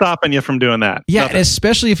nothing's stopping you from doing that. Yeah, nothing.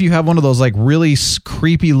 Especially if you have one of those like really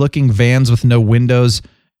creepy looking vans with no windows,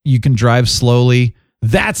 you can drive slowly.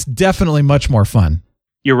 That's definitely much more fun.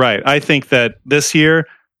 You're right. I think that this year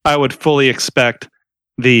I would fully expect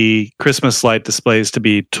the Christmas light displays to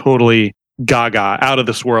be totally gaga, out of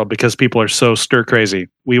this world, because people are so stir crazy.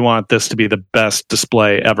 We want this to be the best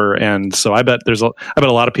display ever, and so I bet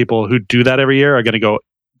a lot of people who do that every year are going to go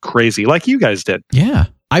crazy, like you guys did. Yeah.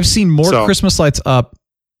 I've seen more Christmas lights up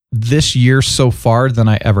this year so far than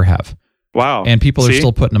I ever have. Wow. And people are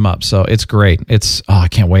still putting them up. So it's great. I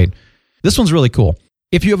can't wait. This one's really cool.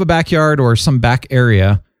 If you have a backyard or some back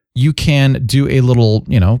area, you can do a little,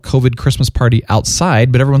 COVID Christmas party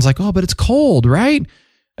outside, but everyone's like, oh, but it's cold, right?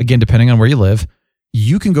 Again, depending on where you live,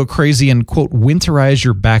 you can go crazy and, quote, winterize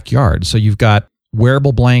your backyard. So you've got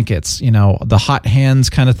wearable blankets, the hot hands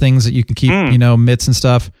kind of things that you can keep, mitts and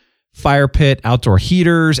stuff, fire pit, outdoor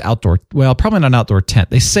heaters, probably not an outdoor tent.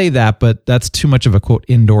 They say that, but that's too much of a quote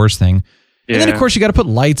indoors thing. Yeah. And then of course you got to put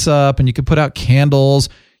lights up and you can put out candles.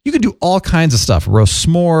 You can do all kinds of stuff, roast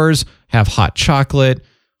s'mores, have hot chocolate,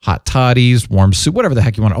 hot toddies, warm soup, whatever the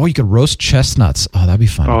heck you want. Oh, you could roast chestnuts. Oh, that'd be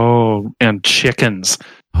fun. Oh, and chickens.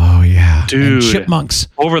 Oh, yeah. Dude. And chipmunks.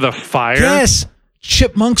 Over the fire? Yes.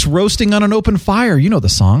 Chipmunks roasting on an open fire. You know the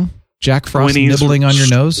song. Jack Frost nibbling on your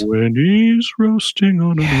nose. When he's roasting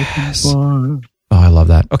on an open fire. Oh, I love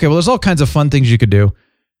that. Okay, well, there's all kinds of fun things you could do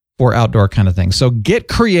for outdoor kind of things. So get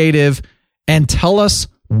creative and tell us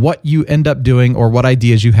what you end up doing or what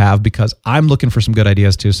ideas you have, because I'm looking for some good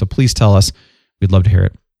ideas too. So please tell us. We'd love to hear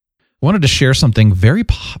it. I wanted to share something very,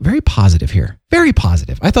 very positive here. Very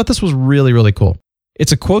positive. I thought this was really, really cool.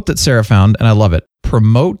 It's a quote that Sarah found, and I love it.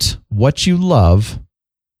 Promote what you love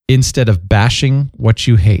instead of bashing what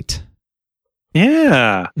you hate.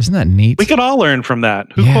 Yeah. Isn't that neat? We could all learn from that.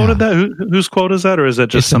 Who quoted that? Whose quote is that? Or is it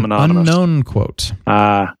just some anonymous? Unknown quote.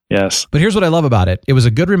 Yes. But here's what I love about it. It was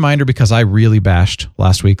a good reminder because I really bashed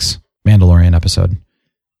last week's Mandalorian episode.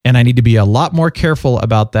 And I need to be a lot more careful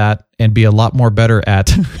about that and be a lot more better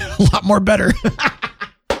at a lot more better.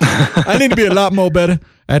 I need to be a lot more better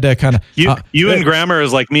at that kind of. You and grammar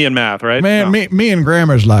is like me and math, right? Man, me and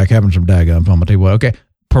grammar is like having some daggum fun. I'll tell you what. Okay.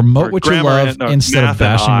 Promote what you love instead of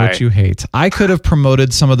bashing what you hate. I could have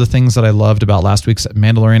promoted some of the things that I loved about last week's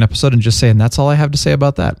Mandalorian episode and just saying that's all I have to say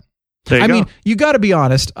about that. I mean, you got to be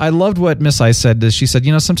honest. I loved what Miss Ice said. She said,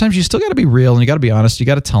 sometimes you still got to be real and you got to be honest. You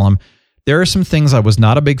got to tell them. There are some things I was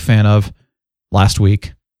not a big fan of last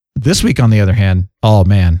week. This week, on the other hand, oh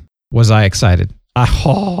man, was I excited.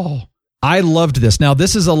 I loved this. Now,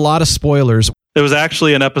 this is a lot of spoilers. It was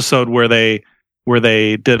actually an episode where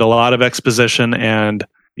they did a lot of exposition and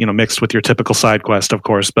mixed with your typical side quest, of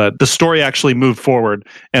course, but the story actually moved forward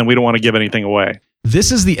and we don't want to give anything away.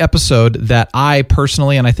 This is the episode that I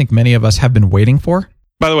personally, and I think many of us have been waiting for.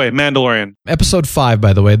 By the way, Mandalorian. Episode 5,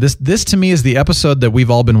 by the way. This to me is the episode that we've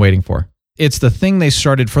all been waiting for. It's the thing they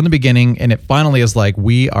started from the beginning, and it finally is like,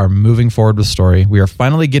 we are moving forward with story. We are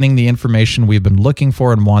finally getting the information we've been looking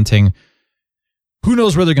for and wanting. Who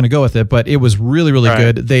knows where they're going to go with it, but it was really, really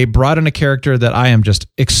good. They brought in a character that I am just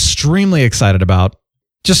extremely excited about.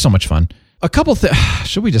 Just so much fun. A couple things.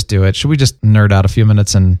 Should we just do it? Should we just nerd out a few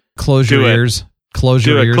minutes and close your ears? Close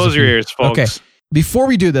your ears. Close your ears, folks. Okay. Before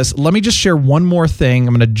we do this, let me just share one more thing.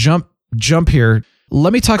 I'm going to jump here.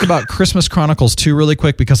 Let me talk about Christmas Chronicles 2 really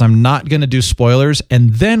quick because I'm not going to do spoilers.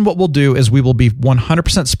 And then what we'll do is we will be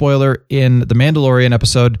 100% spoiler in the Mandalorian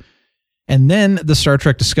episode and then the Star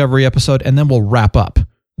Trek Discovery episode, and then we'll wrap up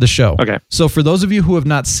the show. Okay. So for those of you who have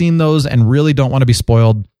not seen those and really don't want to be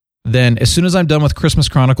spoiled, then as soon as I'm done with Christmas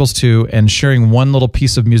Chronicles 2 and sharing one little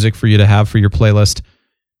piece of music for you to have for your playlist,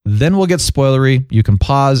 then we'll get spoilery. You can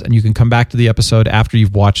pause and you can come back to the episode after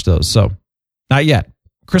you've watched those. So not yet.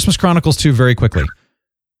 Christmas Chronicles 2 very quickly.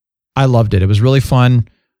 I loved it. It was really fun.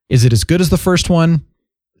 Is it as good as the first one?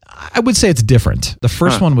 I would say it's different. The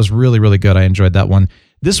first one was really, really good. I enjoyed that one.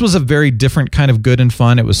 This was a very different kind of good and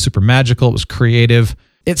fun. It was super magical. It was creative.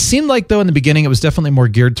 It seemed like, though, in the beginning, it was definitely more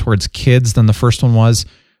geared towards kids than the first one was.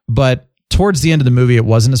 But towards the end of the movie, it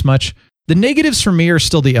wasn't as much. The negatives for me are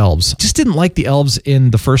still the elves. Just didn't like the elves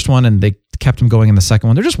in the first one, and they kept them going in the second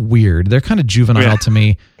one. They're just weird. They're kind of juvenile to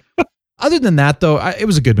me. Other than that, though, it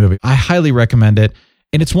was a good movie. I highly recommend it.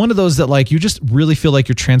 And it's one of those that like you just really feel like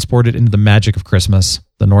you're transported into the magic of Christmas,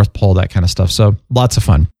 the North Pole, that kind of stuff. So lots of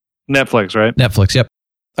fun. Netflix, right? Netflix, yep.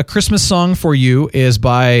 A Christmas song for you is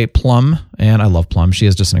by Plum, and I love Plum. She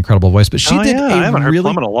has just an incredible voice. But she did I haven't heard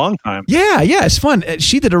Plum in a long time. Yeah, it's fun.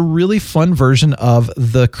 She did a really fun version of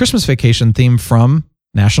the Christmas Vacation theme from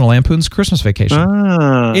National Lampoon's Christmas Vacation.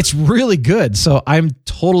 It's really good. So I'm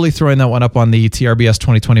totally throwing that one up on the TRBS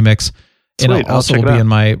 2020 mix. Sweet. And it also will be in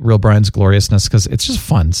my Real Brian's Gloriousness because it's just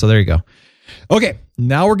fun. So there you go. Okay,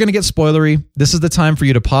 now we're going to get spoilery. This is the time for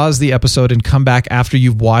you to pause the episode and come back after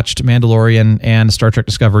you've watched Mandalorian and Star Trek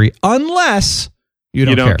Discovery, unless you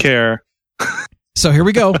don't care. So here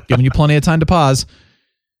we go, giving you plenty of time to pause.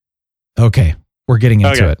 Okay, we're getting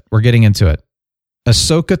into it. We're getting into it.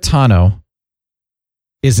 Ahsoka Tano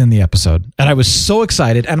is in the episode, and I was so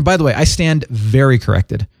excited. And by the way, I stand very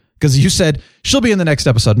corrected. Because you said she'll be in the next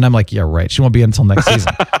episode. And I'm like, yeah, right. She won't be until next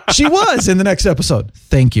season. She was in the next episode.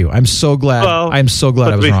 Thank you. I'm so glad. I'm so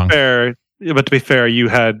glad I was wrong. But to be fair, you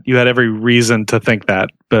had every reason to think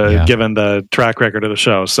that, given the track record of the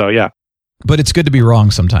show. So, yeah. But it's good to be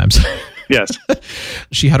wrong sometimes. Yes.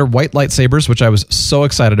 She had her white lightsabers, which I was so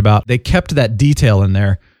excited about. They kept that detail in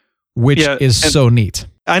there, which is so neat.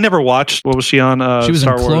 I never watched. What was she on? She was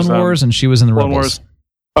Star in Clone Wars, and she was in the Clone Rebels. Wars.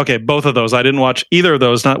 Okay, both of those. I didn't watch either of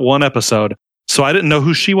those, not one episode. So I didn't know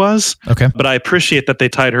who she was. Okay. But I appreciate that they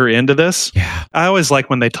tied her into this. Yeah. I always like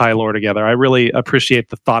when they tie lore together. I really appreciate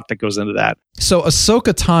the thought that goes into that. So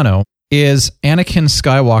Ahsoka Tano is Anakin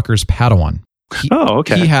Skywalker's Padawan.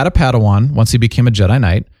 Okay. He had a Padawan once he became a Jedi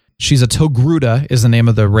Knight. She's a Togruta is the name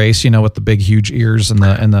of the race, with the big, huge ears and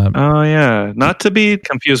the. Oh yeah, not to be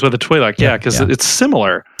confused with a Twi'lek. Yeah, because it's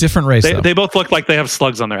similar. Different race. They both look like they have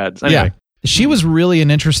slugs on their heads. Anyway. Yeah, she was really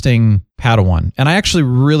an interesting Padawan, and I actually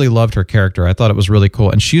really loved her character. I thought it was really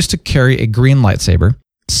cool, and she used to carry a green lightsaber.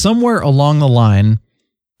 Somewhere along the line,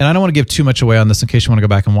 and I don't want to give too much away on this in case you want to go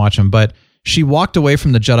back and watch them, but she walked away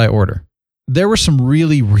from the Jedi Order. There were some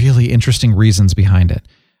really, really interesting reasons behind it.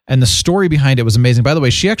 And the story behind it was amazing. By the way,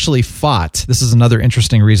 she actually fought. This is another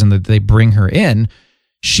interesting reason that they bring her in.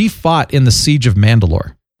 She fought in the Siege of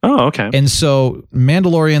Mandalore. Oh, okay. And so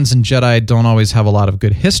Mandalorians and Jedi don't always have a lot of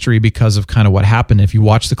good history because of kind of what happened. If you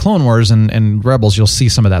watch the Clone Wars and Rebels, you'll see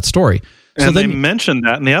some of that story. And so they mentioned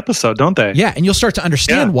that in the episode, don't they? Yeah, and you'll start to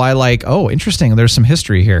understand why, interesting, there's some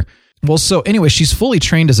history here. Well, so anyway, she's fully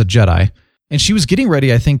trained as a Jedi, and she was getting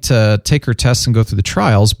ready, I think, to take her tests and go through the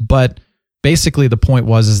trials, but basically the point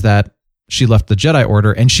is that she left the Jedi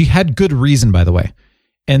Order, and she had good reason, by the way.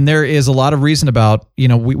 And there is a lot of reason about,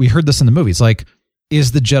 we heard this in the movies, like,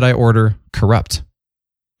 is the Jedi Order corrupt?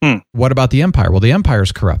 What about the Empire? Well, the Empire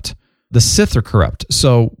is corrupt. The Sith are corrupt.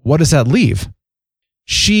 So what does that leave?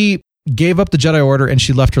 She gave up the Jedi Order and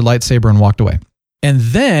she left her lightsaber and walked away. And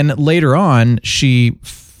then later on, she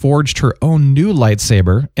forged her own new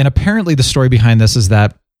lightsaber. And apparently the story behind this is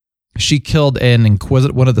that she killed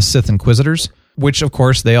one of the Sith Inquisitors, which of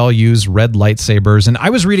course they all use red lightsabers. And I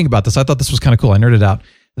was reading about this. I thought this was kind of cool. I nerded out.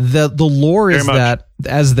 The lore is that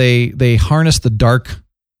as they harness the dark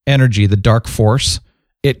energy, the dark force,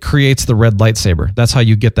 it creates the red lightsaber. That's how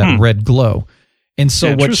you get that red glow. And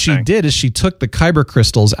so what she did is she took the kyber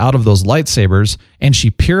crystals out of those lightsabers and she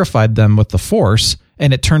purified them with the force,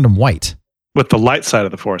 and it turned them white. With the light side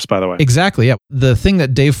of the force, by the way. Exactly, yeah. The thing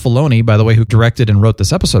that Dave Filoni, by the way, who directed and wrote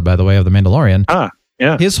this episode, by the way, of The Mandalorian,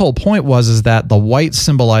 his whole point is that the white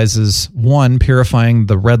symbolizes, one, purifying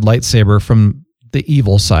the red lightsaber from the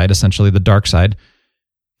evil side, essentially the dark side,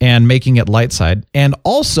 and making it light side. And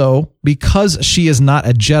also, because she is not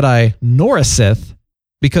a Jedi nor a Sith,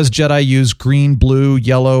 because Jedi use green, blue,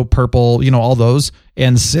 yellow, purple, all those,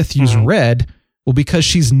 and Sith use red, well, because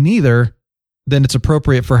she's neither, then it's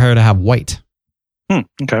appropriate for her to have white.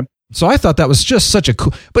 Okay. So I thought that was just such a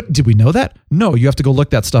cool, but did we know that? No, you have to go look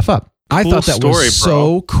that stuff up. I thought that was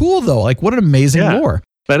so cool, though. Like, what an amazing lore.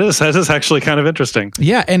 That is actually kind of interesting.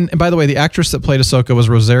 Yeah, and by the way, the actress that played Ahsoka was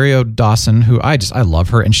Rosario Dawson, who I love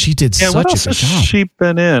her, and she did such a good job. What else has she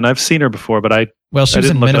been in? I've seen her before, but she was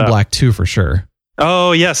in Men in Black 2 for sure.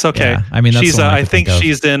 Oh yes, okay. Yeah, I mean, that's she's. the one I think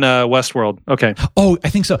she's in Westworld. Okay. Oh, I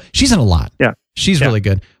think so. She's in a lot. Yeah, she's really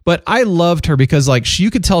good. But I loved her because,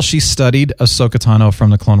 you could tell she studied Ahsoka Tano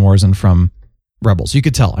from the Clone Wars and from Rebels. You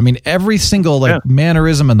could tell. I mean, every single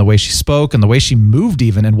mannerism and the way she spoke and the way she moved,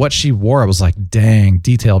 even, and what she wore, I was like, dang,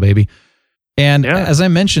 detail, baby. And as I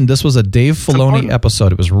mentioned, this was a Dave Filoni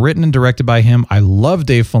episode. It was written and directed by him. I love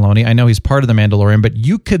Dave Filoni. I know he's part of The Mandalorian, but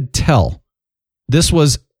you could tell this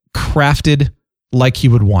was crafted like he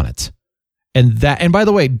would want it. And by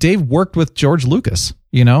the way, Dave worked with George Lucas,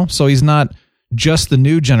 so he's not just the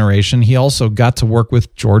new generation. He also got to work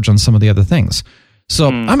with George on some of the other things. So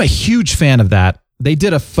I'm a huge fan of that. They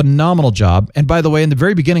did a phenomenal job. And by the way, in the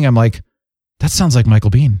very beginning, I'm like, that sounds like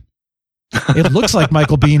Michael Biehn. It looks like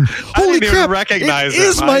Michael Biehn. Holy crap! Even recognize it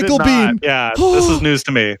is Michael Biehn. Yeah, this is news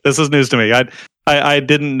to me. I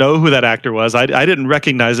didn't know who that actor was. I didn't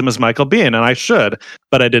recognize him as Michael Biehn, and I should,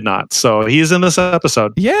 but I did not. So he's in this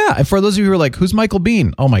episode. Yeah, and for those of you who are like, who's Michael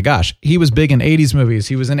Biehn? Oh my gosh, he was big in 80s movies.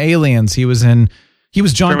 He was in Aliens. He was John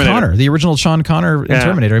Terminator. Connor, the original Sean Connor in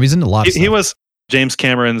Terminator. He's in a lot of stuff. He was James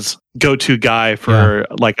Cameron's go-to guy for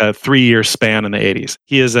like a 3-year span in the 80s.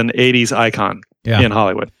 He is an 80s icon in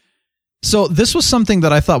Hollywood. So this was something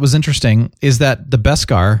that I thought was interesting, is that the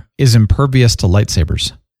Beskar is impervious to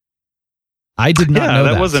lightsabers. I did not know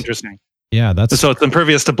that. That was interesting. Yeah, so it's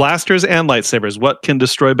impervious to blasters and lightsabers. What can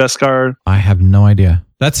destroy Beskar? I have no idea.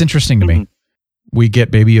 That's interesting to me. We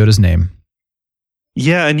get Baby Yoda's name.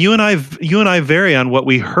 Yeah, and you and I vary on what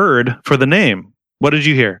we heard for the name. What did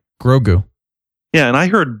you hear? Grogu. Yeah, and I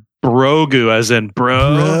heard Brogu, as in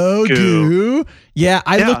Brogu. Yeah,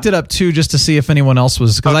 I looked it up too just to see if anyone else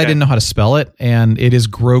was, because I didn't know how to spell it, and it is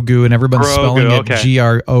Grogu, and everyone's spelling it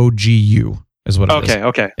Grogu is what it is.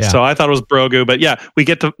 Okay. Yeah. So I thought it was Brogu, but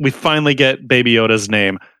we finally get Baby Yoda's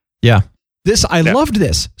name. Yeah. I loved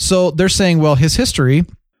this. So they're saying, well, his history,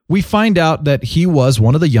 we find out that he was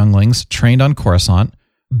one of the younglings trained on Coruscant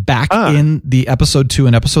back in the episode 2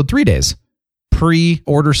 and episode 3 days,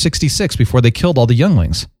 pre-Order 66, before they killed all the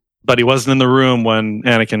younglings. But he wasn't in the room when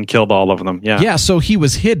Anakin killed all of them. Yeah. Yeah. So he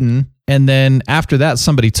was hidden. And then after that,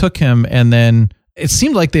 somebody took him. And then it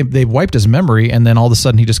seemed like they wiped his memory. And then all of a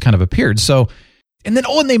sudden he just kind of appeared. So, and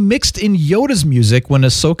they mixed in Yoda's music when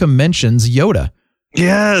Ahsoka mentions Yoda.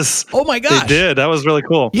 Yes. Oh my gosh. They did. That was really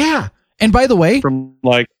cool. Yeah. And by the way, from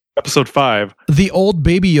like episode 5, the old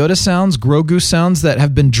Baby Yoda sounds, Grogu sounds that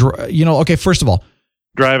have been, okay, first of all,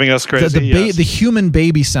 driving us crazy. The human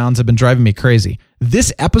baby sounds have been driving me crazy.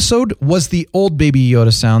 This episode was the old Baby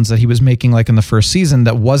Yoda sounds that he was making like in the first season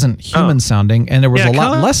that wasn't human sounding, and there was a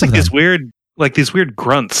lot less of them. These weird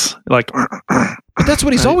grunts. Like, but that's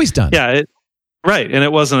what he's always done. Yeah, right, and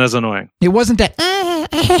it wasn't as annoying. It wasn't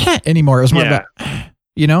that anymore. It was more about,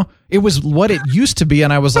 it was what it used to be,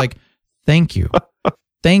 and I was like, thank you.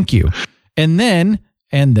 Thank you. And then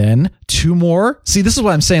 2 more. See, this is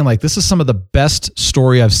what I'm saying. Like, this is some of the best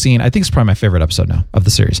story I've seen. I think it's probably my favorite episode now of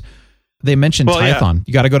the series. They mentioned Tython. Yeah.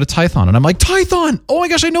 You got to go to Tython. And I'm like, Tython! Oh my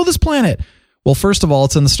gosh, I know this planet. Well, first of all,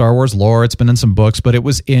 it's in the Star Wars lore. It's been in some books, but it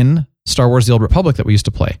was in Star Wars The Old Republic that we used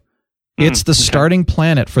to play. It's the starting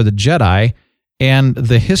planet for the Jedi, and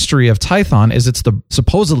the history of Tython is it's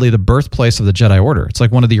supposedly the birthplace of the Jedi Order. It's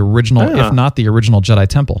like one of the original, if not the original Jedi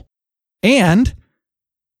Temple. And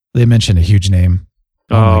they mentioned a huge name.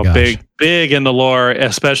 Oh, big in the lore,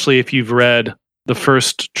 especially if you've read the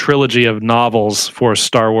first trilogy of novels for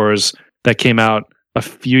Star Wars that came out a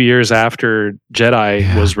few years after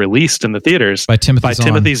Jedi was released in the theaters. By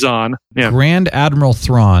Timothy Zahn. Yeah. Grand Admiral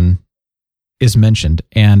Thrawn is mentioned.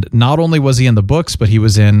 And not only was he in the books, but he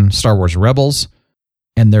was in Star Wars Rebels.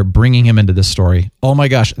 And they're bringing him into this story. Oh my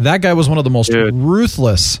gosh. That guy was one of the most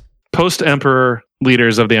ruthless post-Emperor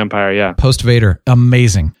leaders of the Empire, yeah. Post-Vader.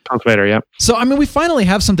 Amazing. Post-Vader, yeah. So, I mean, we finally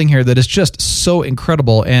have something here that is just so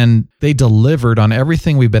incredible, and they delivered on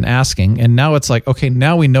everything we've been asking, and now it's like, okay,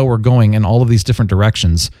 now we know we're going in all of these different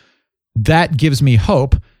directions. That gives me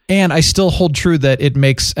hope, and I still hold true that it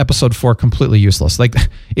makes episode 4 completely useless. Like,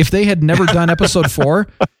 if they had never done episode 4,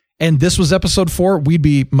 and this was episode 4, we'd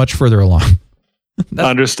be much further along.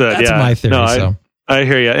 Understood, that's my theory, I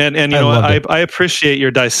hear you, and you know I appreciate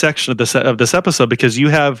your dissection of this episode, because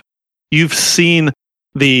you've seen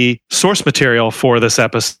the source material for this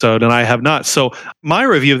episode, and I have not. So my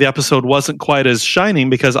review of the episode wasn't quite as shining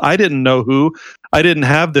because I didn't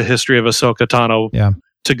have the history of Ahsoka Tano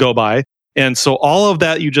to go by, and so all of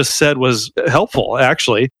that you just said was helpful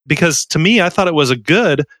actually, because to me I thought it was a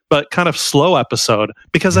good but kind of slow episode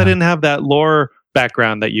because I didn't have that lore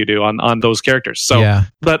background that you do on those characters. So,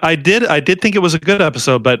 but I did think it was a good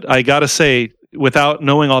episode, but I gotta say, without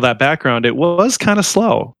knowing all that background, it was kind of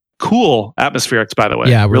slow. Cool atmospherics, by the way.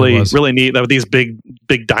 Yeah, really neat. These big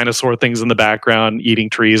dinosaur things in the background, eating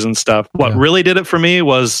trees and stuff. What really did it for me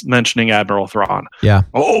was mentioning Admiral Thrawn. Yeah.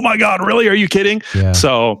 Oh my God, really? Are you kidding? Yeah.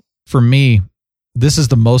 So for me, this is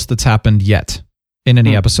the most that's happened yet in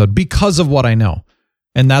any episode because of what I know.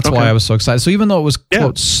 And that's why I was so excited. So even though it was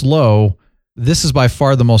quote slow, this is by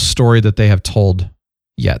far the most story that they have told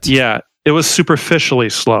yet. Yeah, it was superficially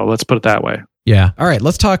slow. Let's put it that way. Yeah. All right,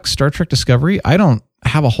 let's talk Star Trek Discovery. I don't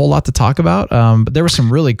have a whole lot to talk about, but there were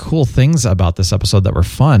some really cool things about this episode that were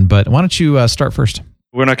fun. But why don't you start first?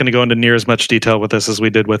 We're not going to go into near as much detail with this as we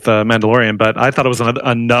did with Mandalorian, but I thought it was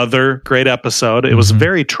another great episode. It was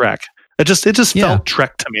very Trek. It just felt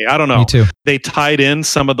Trek to me. I don't know. Me too. They tied in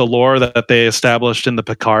some of the lore that they established in the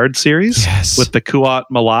Picard series with the Kuat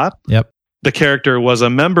Malat. Yep. The character was a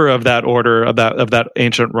member of that order, of that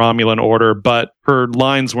ancient Romulan order, but her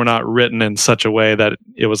lines were not written in such a way that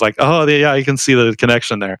it was like, oh yeah, you can see the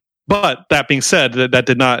connection there. But that being said, that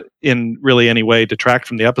did not in really any way detract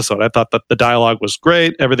from the episode. I thought that the dialogue was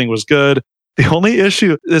great, everything was good. The only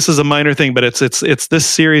issue, this is a minor thing, but it's this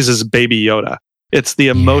series is Baby Yoda. It's the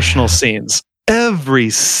emotional scenes. Every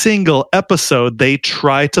single episode, they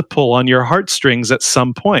try to pull on your heartstrings at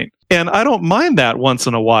some point. And I don't mind that once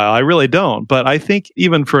in a while. I really don't. But I think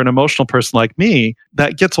even for an emotional person like me,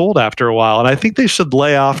 that gets old after a while. And I think they should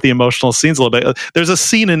lay off the emotional scenes a little bit. There's a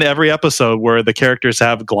scene in every episode where the characters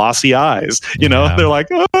have glossy eyes. You know, they're like,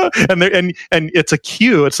 and it's a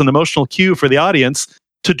cue. It's an emotional cue for the audience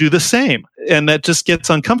to do the same. And that just gets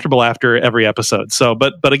uncomfortable after every episode. So,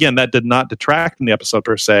 but again, that did not detract from the episode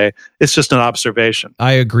per se. It's just an observation.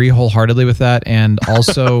 I agree wholeheartedly with that. And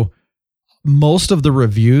also, most of the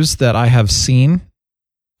reviews that I have seen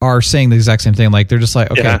are saying the exact same thing. Like, they're just like,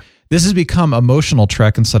 okay, this has become emotional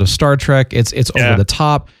Trek instead of Star Trek. It's over the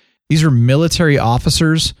top. These are military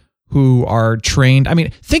officers who are trained. I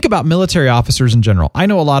mean, think about military officers in general. I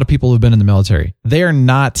know a lot of people who've been in the military. They are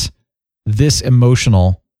not this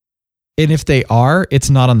emotional. And if they are, it's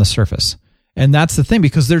not on the surface. And that's the thing,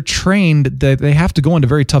 because they're trained that they have to go into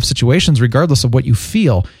very tough situations regardless of what you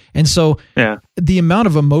feel. And so the amount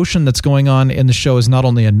of emotion that's going on in the show is not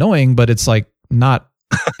only annoying, but it's like not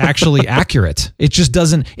actually accurate. It just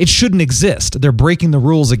doesn't, it shouldn't exist. They're breaking the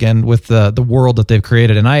rules again with the world that they've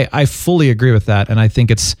created. And I fully agree with that. And I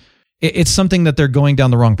think it's something that they're going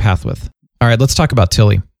down the wrong path with. All right, let's talk about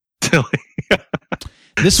Tilly.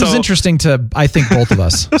 This was interesting to, I think, both of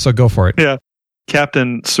us. So go for it. Yeah.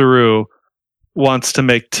 Captain Saru wants to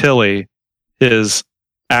make Tilly his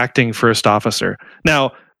acting first officer.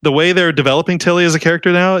 Now, the way they're developing Tilly as a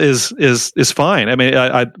character now is fine. I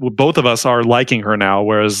mean, both of us are liking her now,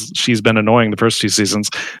 whereas she's been annoying the first 2 seasons.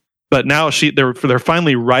 But now they're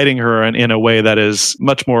finally writing her in a way that is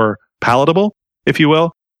much more palatable, if you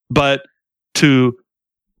will. But to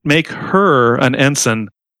make her an ensign,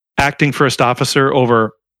 acting first officer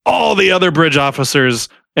over all the other bridge officers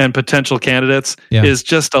and potential candidates is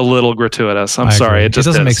just a little gratuitous. I'm sorry. It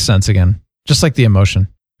doesn't make sense again. Just like the emotion.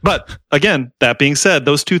 But again, that being said,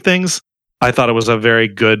 those 2 things, I thought it was a very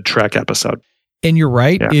good Trek episode. And you're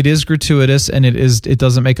right. Yeah. It is gratuitous and it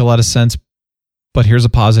doesn't make a lot of sense. But here's a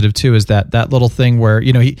positive too, is that little thing where,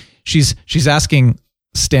 she's asking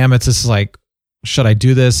Stamets, this is like, should I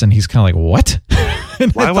do this? And he's kind of like, what?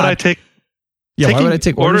 Why would I take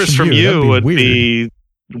orders from you would be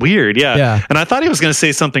weird. Yeah. And I thought he was going to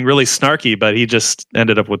say something really snarky, but he just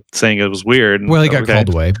ended up with saying it was weird. Well, he got called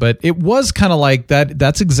away, but it was kind of like that.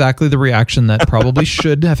 That's exactly the reaction that probably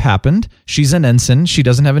should have happened. She's an ensign. She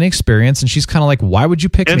doesn't have any experience. And she's kind of like, why would you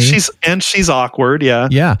pick me? She's awkward. Yeah.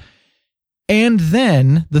 Yeah. And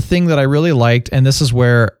then the thing that I really liked, and this is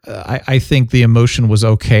where I think the emotion was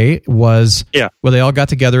okay, was where they all got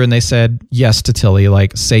together and they said yes to Tilly,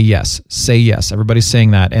 like, say yes. Everybody's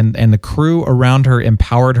saying that. And the crew around her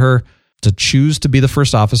empowered her to choose to be the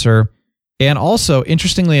first officer. And also,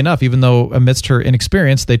 interestingly enough, even though amidst her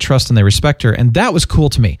inexperience, they trust and they respect her. And that was cool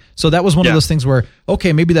to me. So that was one of those things where,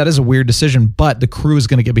 okay, maybe that is a weird decision, but the crew is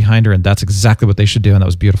going to get behind her, and that's exactly what they should do. And that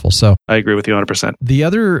was beautiful. So I agree with you 100%. The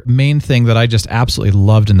other main thing that I just absolutely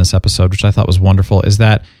loved in this episode, which I thought was wonderful, is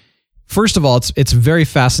that, first of all, it's very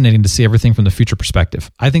fascinating to see everything from the future perspective.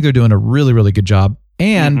 I think they're doing a really, really good job.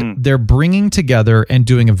 And they're bringing together and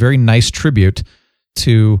doing a very nice tribute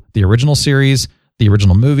to the original series, the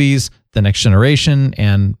original movies, The Next Generation,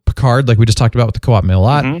 and Picard, like we just talked about with the co-op meal a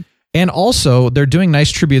lot. And also, they're doing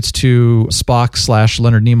nice tributes to Spock /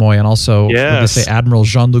 Leonard Nimoy, and also, like they say, Admiral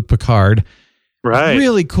Jean-Luc Picard. Right.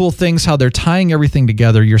 Really cool things, how they're tying everything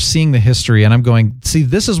together. You're seeing the history, and I'm going, see,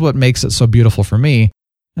 this is what makes it so beautiful for me.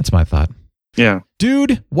 That's my thought. Yeah.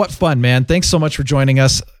 Dude, what fun, man. Thanks so much for joining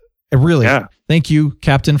us. Really. Yeah. Thank you,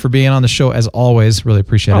 Captain, for being on the show as always. Really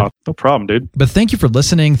appreciate it. No problem, dude. But thank you for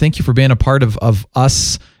listening. Thank you for being a part of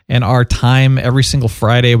us and our time every single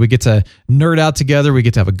Friday. We get to nerd out together. We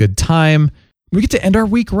get to have a good time. We get to end our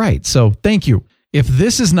week right. So thank you. If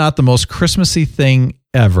this is not the most Christmassy thing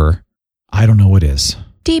ever, I don't know what is.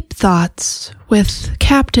 Deep Thoughts with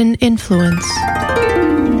Captain Influence.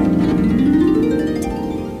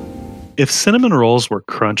 If cinnamon rolls were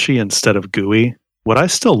crunchy instead of gooey, would I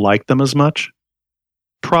still like them as much?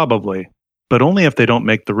 Probably, but only if they don't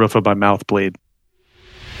make the roof of my mouth bleed.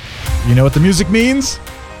 You know what the music means?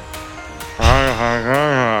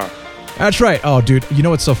 That's right. Oh, dude, you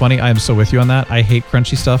know what's so funny? I am so with you on that. I hate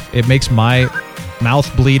crunchy stuff. It makes my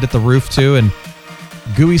mouth bleed at the roof, too, and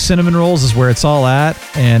gooey cinnamon rolls is where it's all at,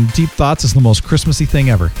 and Deep Thoughts is the most Christmassy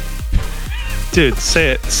thing ever. Dude,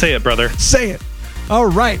 say it, brother. Say it. All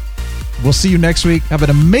right. We'll see you next week. Have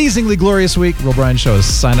an amazingly glorious week. Real Brian Show is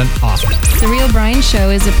signing off. The Real Brian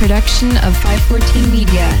Show is a production of 514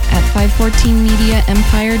 Media at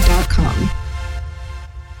 514mediaempire.com.